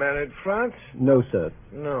getting married, Franz. No, sir.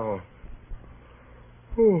 No.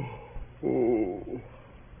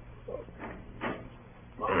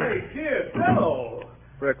 My dear fellow!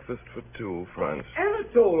 Breakfast for two, Franz.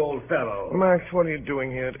 Anatol, old fellow! Max, what are you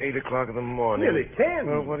doing here at 8 o'clock in the morning? Nearly 10.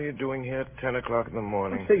 Well, what are you doing here at 10 o'clock in the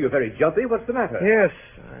morning? You say you're very jumpy. What's the matter? Yes,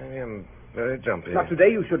 I am very jumpy. Not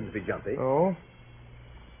today. You shouldn't be jumpy. Oh?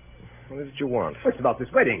 What is it you want? It's about this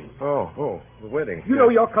wedding. Oh, the wedding. You know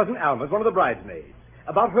your cousin Alma's one of the bridesmaids.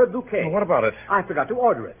 About her bouquet. Well, what about it? I forgot to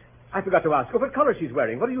order it. I forgot to ask her what color she's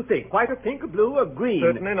wearing. What do you think? White or pink or blue or green?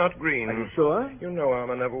 Certainly not green. Are you sure? You know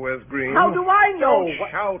Alma never wears green. How do I know? Don't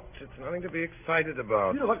shout. It's nothing to be excited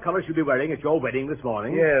about. You know what color she'll be wearing at your wedding this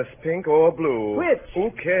morning? Yes, pink or blue. Which?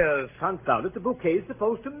 Who cares? Confound it, the bouquet's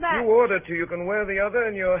supposed to match. You order to. You can wear the other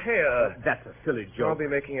in your hair. That's a silly I'll joke. be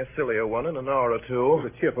making a sillier one in an hour or two.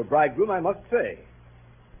 A cheerful bridegroom, I must say.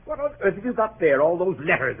 What on earth have you got there, all those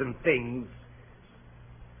letters and things?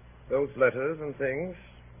 Those letters and things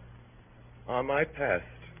are my past.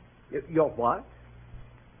 Your what?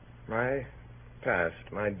 My past.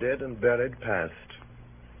 My dead and buried past.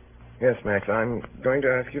 Yes, Max, I'm going to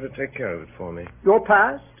ask you to take care of it for me. Your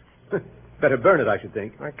past? Better burn it, I should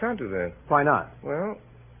think. I can't do that. Why not? Well,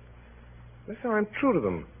 this is how I'm true to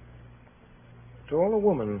them. To all the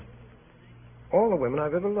women. All the women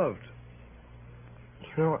I've ever loved.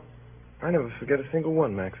 You know, I never forget a single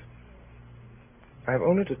one, Max. I have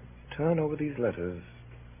only to turn over these letters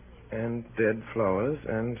and dead flowers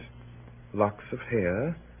and locks of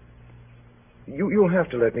hair. You'll have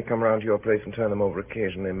to let me come round to your place and turn them over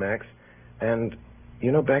occasionally, Max. And,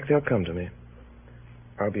 back they'll come to me.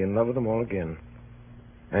 I'll be in love with them all again.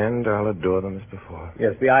 And I'll adore them as before.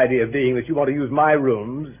 Yes, the idea being that you want to use my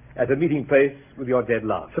rooms as a meeting place with your dead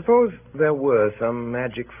love. Suppose there were some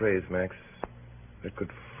magic phrase, Max, that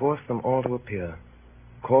could force them all to appear.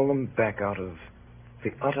 Call them back out of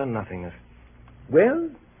the utter nothingness. Well,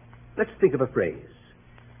 let's think of a phrase.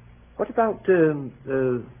 What about,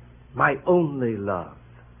 my only love?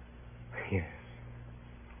 Yes.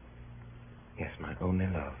 Yes, my only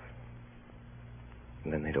love.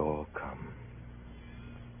 And then they'd all come.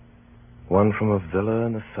 One from a villa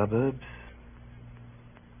in the suburbs.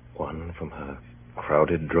 One from her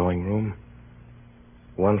crowded drawing room.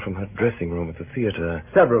 One from her dressing room at the theater.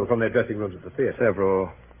 Several from their dressing rooms at the theater. Several.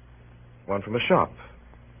 One from a shop.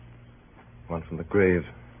 One from the grave.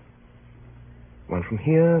 One from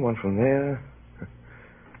here, one from there.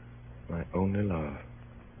 My only love.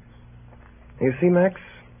 You see, Max,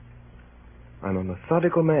 I'm a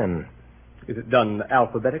methodical man. Is it done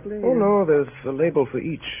alphabetically? Oh, no, there's a label for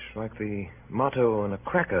each, like the motto on a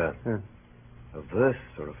cracker. Huh. A verse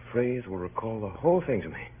or a phrase will recall the whole thing to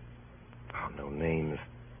me. Oh, no names.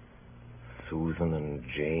 Susan and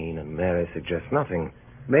Jane and Mary suggest nothing.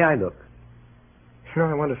 May I look?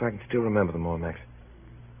 I wonder if I can still remember them all, Max.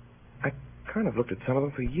 I kind of looked at some of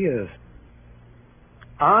them for years.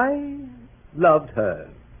 I loved her.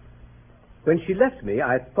 When she left me,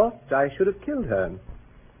 I thought I should have killed her.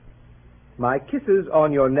 My kisses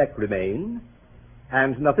on your neck remain,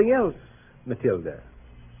 and nothing else, Matilda.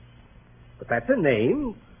 But that's a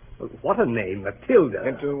name. What a name, Matilda.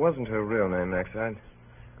 It wasn't her real name, Max.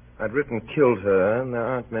 I'd written killed her, and there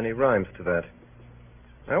aren't many rhymes to that.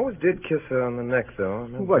 I always did kiss her on the neck, though.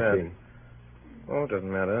 Who was she? Oh, it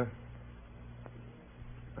doesn't matter.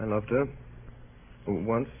 I loved her.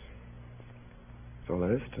 Once. That's all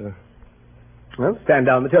there is to... Well, stand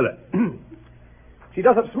down, Matilda. She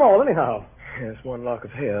does up small, anyhow. Yes, one lock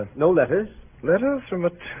of hair. No letters? Letters from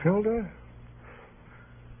Matilda?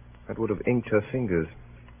 That would have inked her fingers.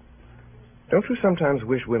 Don't you sometimes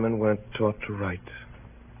wish women weren't taught to write?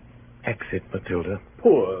 Exit, Matilda.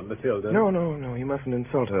 Poor Matilda. No, you mustn't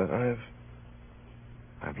insult her.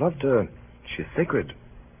 I've loved her. She's sacred.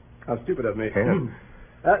 How stupid of me.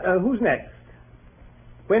 Yeah. Who's next?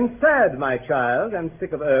 When sad, my child, and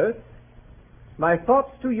sick of earth, my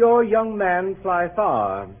thoughts to your young man fly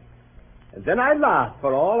far, and then I laugh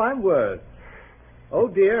for all I'm worth. Oh,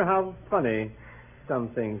 dear, how funny some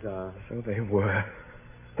things are. So they were.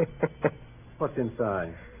 What's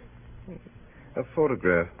inside? A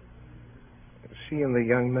photograph. She and the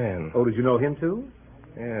young man. Oh, did you know him, too?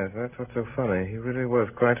 Yes, that's what's so funny. He really was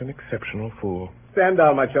quite an exceptional fool. Stand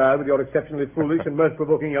down, my child, with your exceptionally foolish and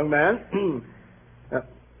mirth-provoking young man.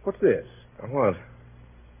 What's this? What?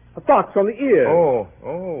 A fox on the ear.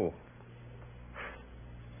 Oh.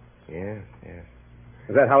 Yes.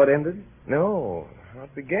 Is that how it ended? No, how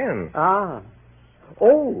it began. Ah.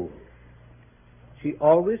 Oh. She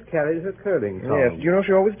always carried her curling tongue. Yes, you know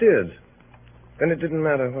she always did. Then it didn't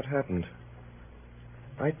matter what happened.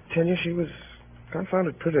 I tell you, she was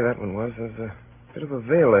confounded pretty, that one was. There's a bit of a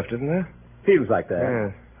veil left, isn't there? Feels like that.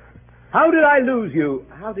 Yes. How did I lose you?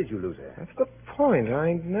 How did you lose her? That's the point.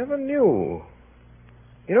 I never knew.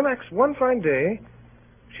 You know, Max, one fine day,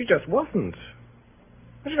 she just wasn't.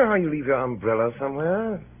 You know how you leave your umbrella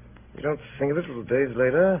somewhere? You don't think of it till days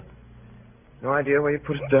later? No idea where you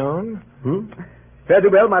put it down? Fare thee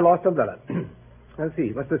well, my lost umbrella. Let's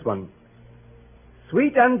see, what's this one?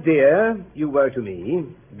 Sweet and dear you were to me.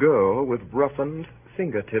 Girl with roughened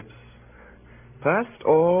fingertips. Past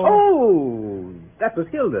all... Oh, that was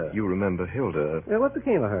Hilda. You remember Hilda. What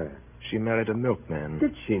became of her? She married a milkman.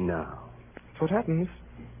 Did she now? That's what happens.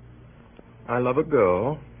 I love a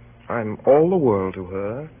girl. I'm all the world to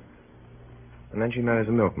her. And then she marries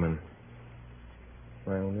a milkman.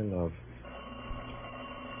 My only love.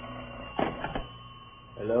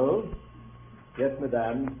 Hello? Yes,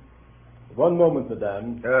 madame. One moment,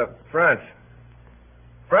 madame. France.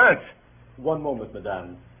 France! One moment,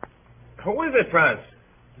 madame. Who is it, France?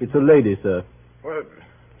 It's a lady, sir. Well,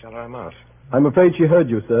 tell her I'm out. I'm afraid she heard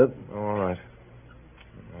you, sir. All right.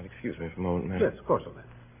 All right, excuse me for a moment, ma'am. Yes, of course, man.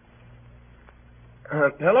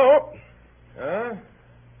 Hello?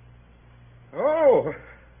 Oh.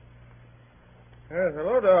 Yes,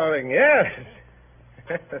 hello, darling. Yes.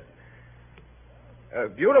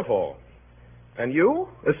 Beautiful. And you?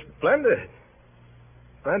 Splendid.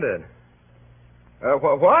 Splendid.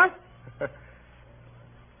 What?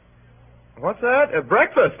 What's that?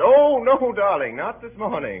 Breakfast? Oh, no, darling, not this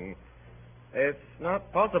morning. It's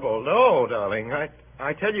not possible. No, darling. I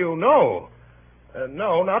tell you, no.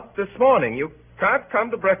 No, not this morning. You can't come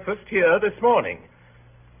to breakfast here this morning.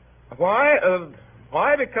 Why?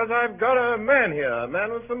 Why? Because I've got a man here, a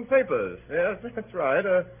man with some papers. Yes, that's right.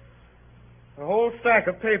 A whole stack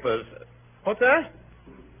of papers. What's that?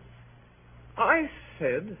 I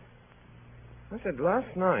said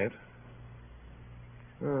last night.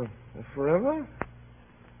 Forever?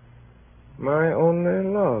 My only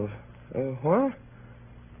love. What?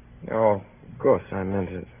 Oh, of course I meant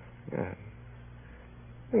it. Yeah.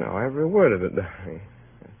 You know, every word of it, darling.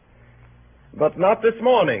 But not this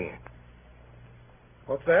morning.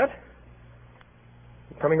 What's that?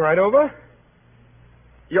 You coming right over?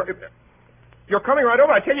 You're coming right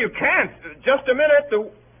over? I tell you, you can't. Just a minute.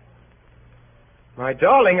 My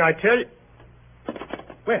darling, I tell you...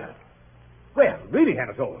 Well, really,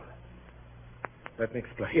 Anatol. Let me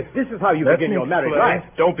explain. If this is how you begin your married life...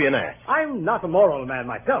 Don't be an ass. I'm not a moral man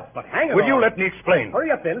myself, but hang it Will all. you let me explain?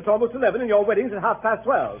 Hurry up, then. It's almost 11, and your wedding's at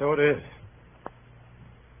 12:30. So it is.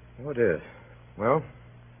 So it is. Well,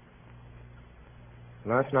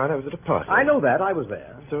 last night I was at a party. I know that. I was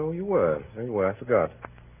there. So you were. I forgot.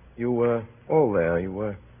 You were all there. You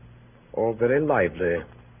were all very lively.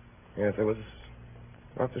 Yes, there was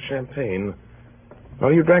lots of champagne.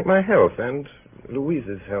 Well, you drank my health and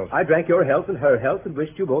Louise's health. I drank your health and her health and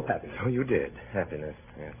wished you both happiness. Oh, you did. Happiness,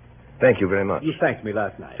 yes. Thank you very much. You thanked me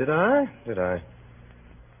last night. Did I?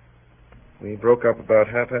 We broke up about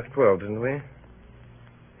 12:30, didn't we?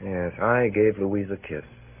 Yes, I gave Louise a kiss.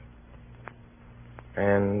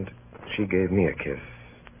 And she gave me a kiss.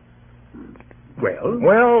 Well,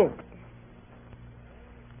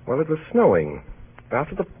 it was snowing.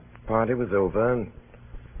 After the party was over and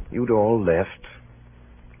you'd all left,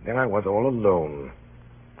 then I was all alone.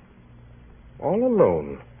 All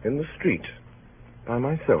alone in the street by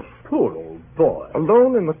myself. Poor old boy.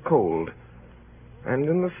 Alone in the cold and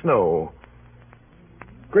in the snow.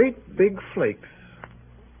 Great big flakes.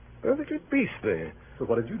 Perfectly beastly. So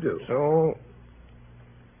what did you do? So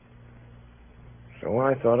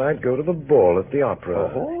I thought I'd go to the ball at the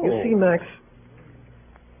opera. Oh. You see, Max,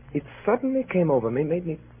 it suddenly came over me, made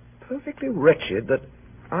me perfectly wretched that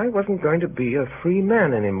I wasn't going to be a free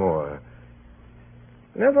man anymore.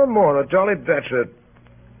 Never more a jolly bachelor.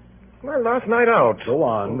 My last night out. Go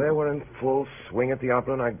on. They were in full swing at the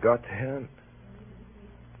opera, and I got there, and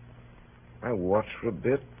I watched for a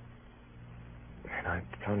bit, and I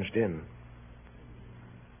plunged in.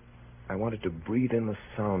 I wanted to breathe in the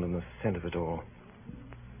sound and the scent of it all.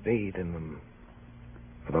 Bathe in them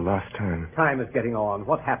for the last time. Time is getting on.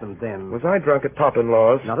 What happened then? Was I drunk at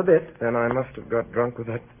Pop-in-Law's? Not a bit. Then I must have got drunk with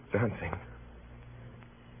that dancing.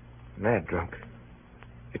 Mad drunk.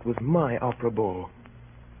 It was my opera ball.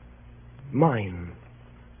 Mine.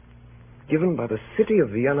 Given by the city of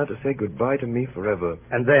Vienna to say goodbye to me forever.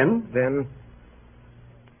 And then?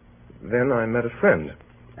 Then I met a friend.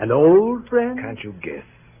 An old friend? Can't you guess?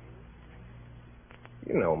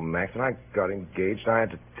 You know, Max, when I got engaged, I had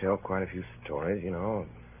to tell quite a few stories, you know.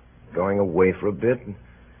 Going away for a bit and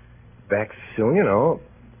back soon, you know.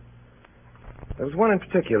 There was one in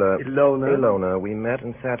particular. Ilona. We met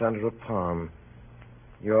and sat under a palm.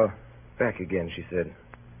 You're back again, she said.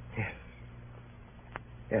 Yes.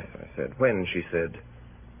 Yes, I said. When, she said.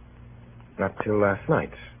 Not till last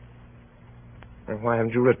night. And why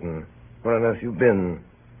haven't you written? Where on earth you been?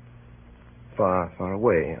 Far, far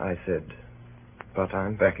away, I said. But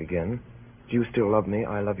I'm back again. Do you still love me?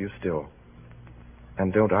 I love you still.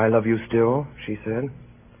 And don't I love you still? She said.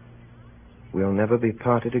 We'll never be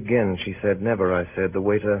parted again, she said. Never, I said. The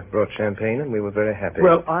waiter brought champagne and we were very happy.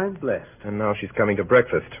 Well, I'm blessed. And now she's coming to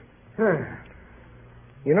breakfast.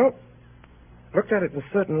 You know, looked at it in a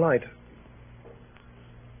certain light.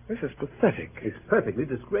 This is pathetic. It's perfectly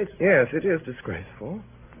disgraceful. Yes, it is disgraceful.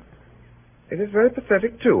 It is very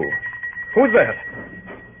pathetic, too. Who's that?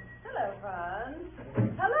 Hello, Franz.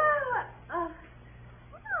 Hello.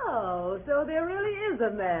 Oh, so there really is a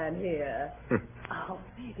man here. Oh,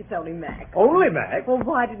 it's only Max. Only Max? Well,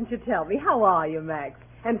 why didn't you tell me? How are you, Max?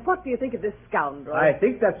 And what do you think of this scoundrel? I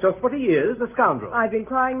think that's just what he is, a scoundrel. I've been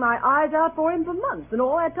crying my eyes out for him for months, and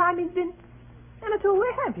all that time he's been... Anatol,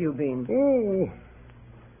 where have you been?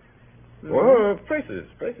 Oh, places.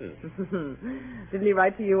 Didn't he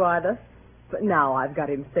write to you either? But now I've got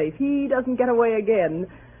him safe. He doesn't get away again.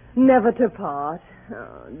 Never to part.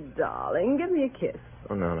 Oh, darling, give me a kiss.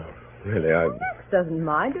 Oh, no. Really, Max doesn't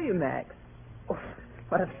mind, do you, Max? Oh,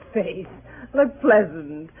 what a face. Look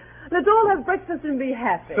pleasant. Let's all have breakfast and be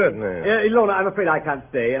happy. Certainly. Ilona, I'm afraid I can't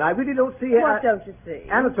stay, and I really don't see... What don't you see?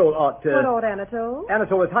 Anatol ought to... What ought Anatol?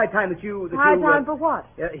 Anatol, it's high time that you... High time for what?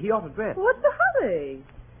 He ought to dress. What's the hurry?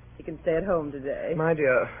 You can stay at home today. My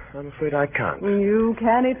dear, I'm afraid I can't. You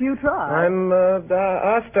can if you try. I'm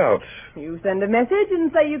asked out. You send a message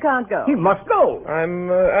and say you can't go. He must go.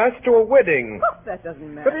 I'm asked to a wedding. Oh, that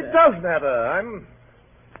doesn't matter. But it does matter.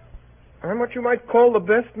 I'm what you might call the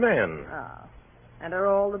best man. Ah. And are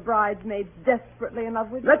all the bridesmaids desperately in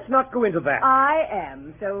love with you? Let's not go into that. I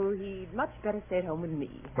am, so he'd much better stay at home with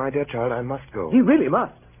me. My dear child, I must go. He really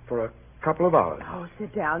must. For a couple of hours. Oh,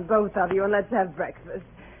 sit down, both of you, and let's have breakfast.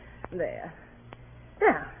 There.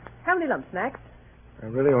 Now, how many lumps, Max? I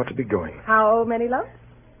really ought to be going. How many lumps?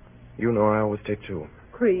 You know I always take 2.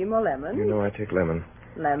 Cream or lemon? You know I take lemon.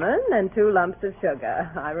 Lemon and 2 lumps of sugar.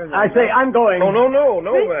 I remember. I say, I'm going. Oh, no,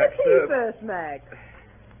 Drink Max. the tea first, Max.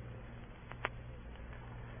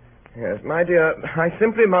 Yes, my dear, I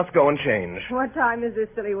simply must go and change. What time is this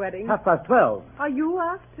silly wedding? 12:30. Are you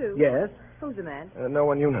asked to? Yes. Who's the man? No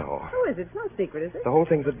one you know. Who is it? It's no secret, is it? The whole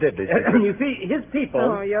thing's a deadly secret. You see, his people...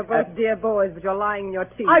 Oh, you're both dear boys, but you're lying in your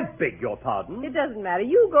teeth. I beg your pardon. It doesn't matter.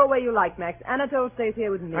 You go where you like, Max. Anatol stays here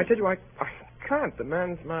with me. I tell you, I can't. The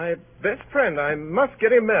man's my best friend. I must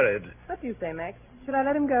get him married. What do you say, Max? Should I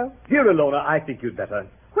let him go? Dear Ilona, I think you'd better.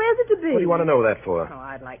 Where's it to be? What do you want to know that for? Oh,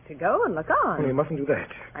 I'd like to go and look on. Oh, you mustn't do that.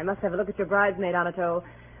 I must have a look at your bridesmaid, Anatol.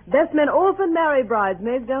 Best men often marry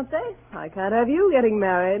bridesmaids, don't they? I can't have you getting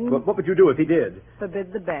married. Well, what would you do if he did?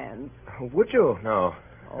 Forbid the banns. Would you? No.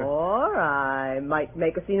 Or I might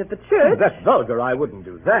make a scene at the church. That's vulgar. I wouldn't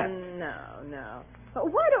do that. No. But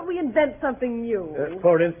why don't we invent something new?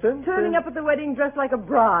 For instance? Turning up at the wedding dressed like a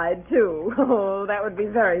bride, too. Oh, that would be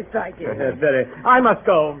very striking. Very. I must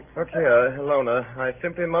go. Look here, Ilona. I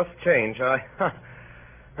simply must change. I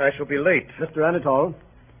shall be late. Mr. Anatol,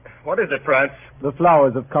 What is it, France? the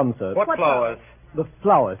flowers have come, sir. What flowers? The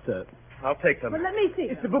flowers, sir. I'll take them. Well, let me see.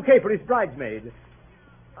 It's the bouquet for his bridesmaid.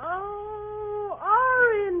 Oh,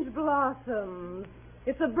 orange blossoms.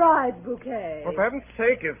 It's a bride bouquet. For heaven's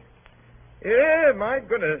sake, if... Yeah, my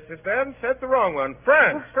goodness, if they haven't sent the wrong one.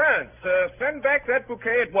 France, send back that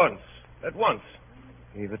bouquet at once. At once.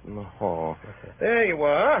 Leave it in the hall. There you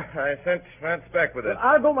are. I sent France back with it.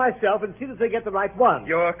 I'll go myself and see that they get the right one.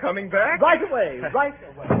 You're coming back? Right away. Right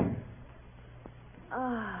away.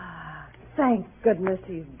 Ah, thank goodness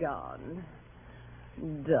he's gone.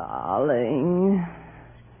 Darling.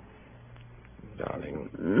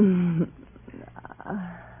 Darling.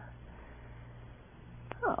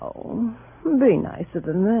 Oh, be nicer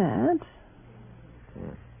than that.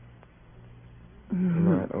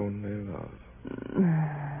 My only love.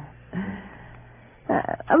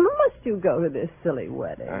 Must you go to this silly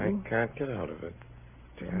wedding? I can't get out of it,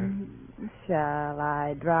 dear. Shall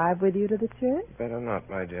I drive with you to the church? Better not,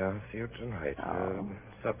 my dear. I'll see you tonight. Oh.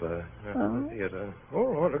 Supper at the theater.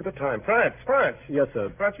 Oh, look at the time. France. Yes,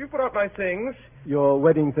 sir. France, you put out my things. Your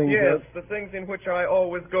wedding things, Yes, sir? the things in which I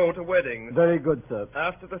always go to weddings. Very good, sir.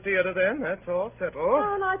 After the theater, then. That's all settled.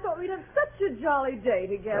 Oh, and I thought we'd have such a jolly day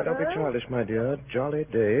together. Now, don't be childish, my dear. Jolly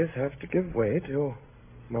days have to give way to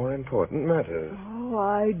more important matters. Oh,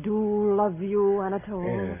 I do love you, Anatol.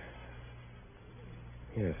 Yes.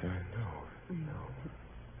 Yes, I know.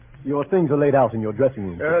 Your things are laid out in your dressing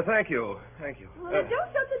room, sir. Thank you. Well, don't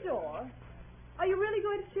shut the door. Are you really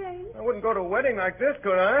going to change? I wouldn't go to a wedding like this,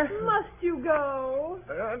 could I? Must you go?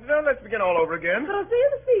 Now, let's begin all over again. But I'll see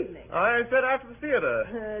you this evening. I said after the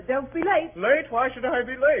theater. Don't be late. Late? Why should I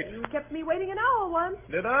be late? You kept me waiting an hour once.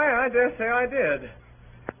 Did I? I dare say I did.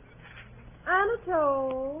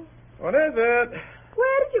 Anatol, What is it?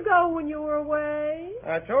 where did you go when you were away?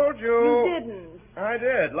 I told you. You didn't. I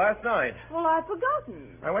did, last night. Well, I've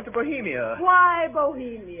forgotten. I went to Bohemia. Why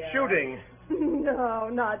Bohemia? Shooting. No,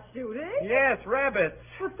 not shooting. Yes, rabbits.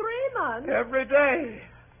 For 3 months. Every day.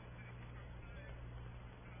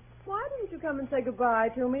 Why didn't you come and say goodbye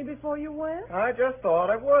to me before you went? I just thought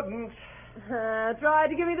I wouldn't. Tried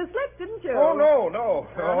to give me the slip, didn't you? Oh, no.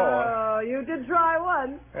 Oh, you did try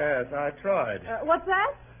once. Yes, I tried. What's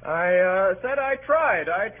that? I said I tried.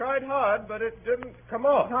 I tried hard, but it didn't come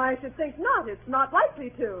off. I should think not. It's not likely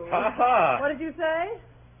to. Ha ha. What did you say?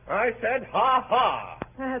 I said ha ha.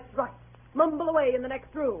 That's right. Mumble away in the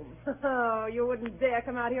next room. Oh, you wouldn't dare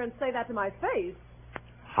come out here and say that to my face.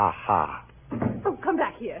 Ha ha. Oh, come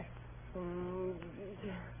back here.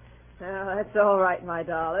 Oh, that's all right, my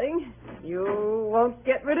darling. You won't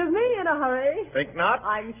get rid of me in a hurry. Think not?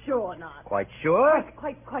 I'm sure not. Quite sure?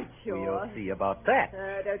 Quite sure. We'll see about that.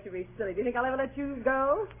 Don't you be silly. Do you think I'll ever let you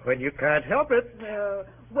go? When you can't help it.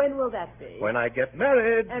 When will that be? When I get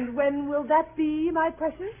married. And when will that be, my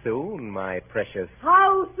precious? Soon, my precious.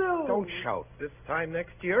 How soon? Don't shout. This time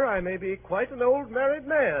next year, I may be quite an old married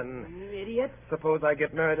man. You idiot. Suppose I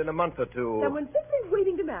get married in a month or two. Someone simply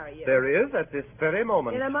waiting to marry you. There is at this very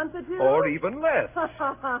moment. In a month or two? Or even less.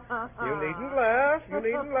 You needn't laugh. You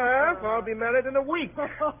needn't laugh. I'll be married in a week.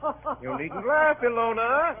 You needn't laugh,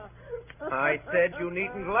 Ilona. I said you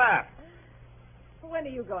needn't laugh. When are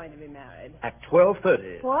you going to be married? At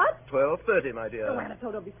 12:30. What? 12:30, my dear. Oh,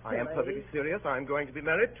 Anatol, don't be silly. I am perfectly serious. I'm going to be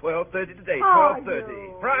married 12:30 today. Are 12:30.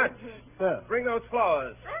 you? France, Sir. bring those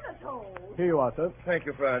flowers. Anatol! Here you are, sir. Thank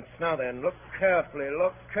you, France. Now then, look carefully,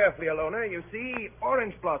 Ilona. You see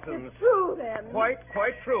orange blossoms. It's true, then. Quite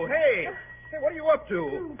true. Hey, what are you up to?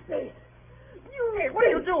 You think. Hey, what are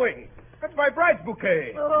you doing? That's my bride's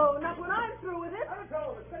bouquet. Oh, not when I'm through with it.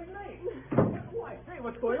 Anatol, it's getting late. Why, say,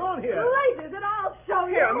 what's going on here? Late, is it? I'll show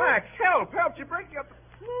you. Here, Max, help. You're breaking up.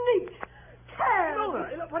 Neat. Terrible.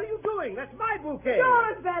 Ilona, what are you doing? That's my bouquet.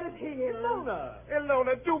 You're as bad as he is.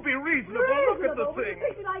 Ilona, do be reasonable. Look at the Reasonable. thing.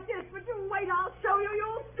 You think like this, but you wait, I'll show you.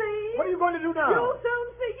 You'll see. What are you going to do now? You'll soon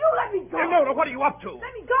see. You let me go. Ilona, what are you up to?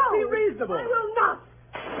 Let me go. Be reasonable. I will not.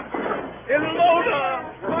 Ilona,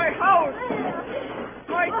 my house,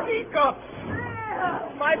 my teacup,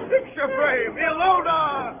 my picture frame.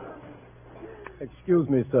 Ilona! Excuse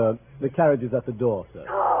me, sir. The carriage is at the door, sir.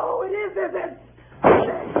 Oh, it is it?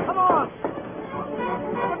 Come on.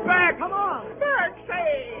 Come back! Come on. Back,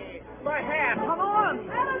 say! My hat! Come on.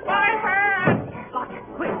 My hat! Lock it,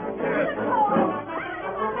 quick.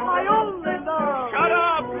 My only love. Shut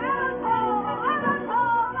up!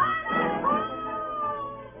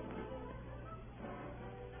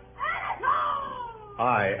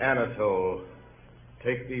 I, Anatol,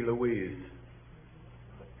 take thee, Louise,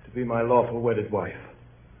 to be my lawful wedded wife,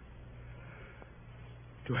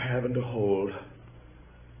 to have and to hold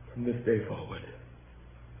from this day forward,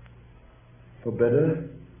 for better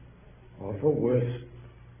or for worse,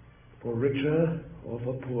 for richer or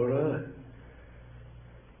for poorer,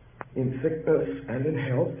 in sickness and in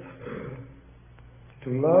health,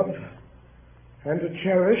 to love and to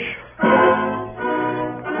cherish.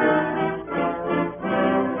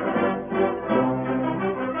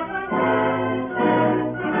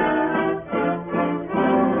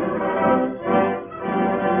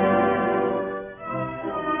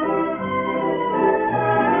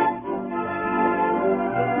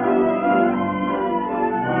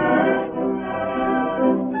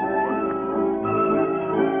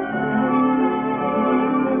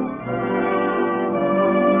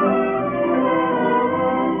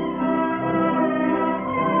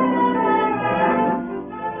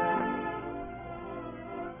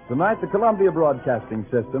 Tonight, the Columbia Broadcasting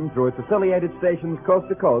System, through its affiliated stations coast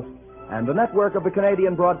to coast, and the network of the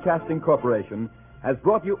Canadian Broadcasting Corporation, has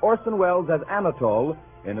brought you Orson Welles as Anatol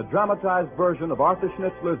in a dramatized version of Arthur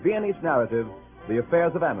Schnitzler's Viennese narrative, The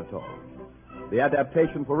Affairs of Anatol. The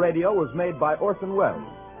adaptation for radio was made by Orson Welles,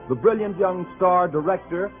 the brilliant young star,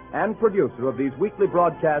 director, and producer of these weekly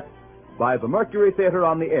broadcasts by the Mercury Theater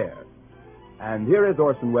on the Air. And here is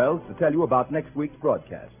Orson Welles to tell you about next week's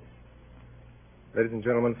broadcast. Ladies and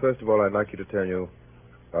gentlemen, first of all, I'd like you to tell you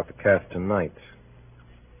about the cast tonight.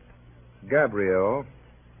 Gabrielle,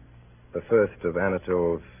 the first of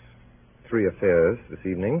Anatol's three affairs this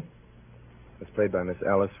evening, was played by Miss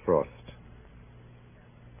Alice Frost.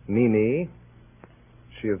 Mimi,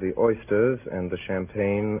 she of the oysters and the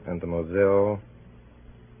champagne and the Moselle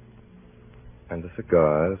and the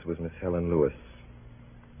cigars, was Miss Helen Lewis.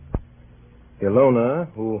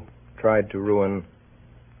 Ilona, who tried to ruin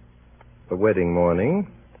the wedding morning,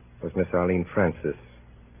 was Miss Arlene Francis.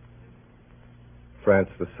 France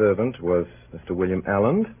the servant was Mr. William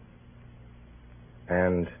Allen.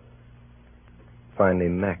 And finally,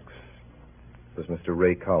 Max was Mr.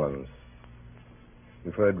 Ray Collins.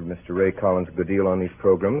 We've heard Mr. Ray Collins a good deal on these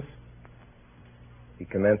programs. He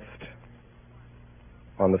commenced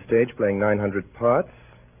on the stage playing 900 parts.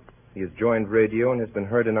 He has joined radio and has been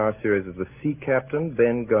heard in our series as the Sea Captain,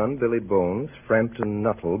 Ben Gunn, Billy Bones, Frampton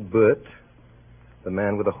Nuttall, Bert, the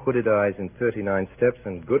man with the hooded eyes in 39 Steps,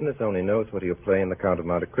 and goodness only knows what he'll play in The Count of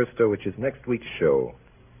Monte Cristo, which is next week's show.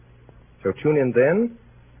 So tune in then,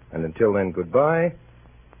 and until then, goodbye.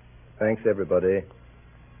 Thanks, everybody,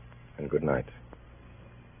 and good night.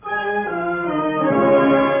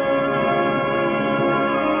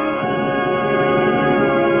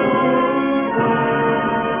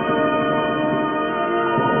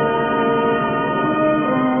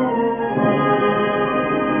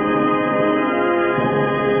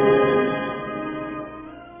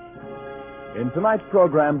 tonight's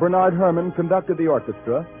program, Bernard Herrmann conducted the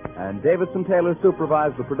orchestra, and Davidson Taylor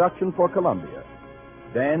supervised the production for Columbia.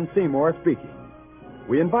 Dan Seymour speaking.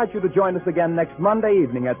 We invite you to join us again next Monday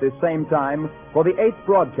evening at this same time for the 8th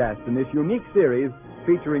broadcast in this unique series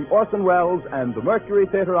featuring Orson Welles and the Mercury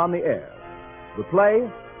Theater on the Air. The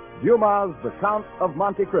play, Dumas' The Count of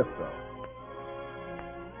Monte Cristo.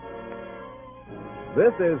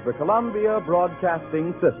 This is the Columbia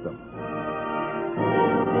Broadcasting System.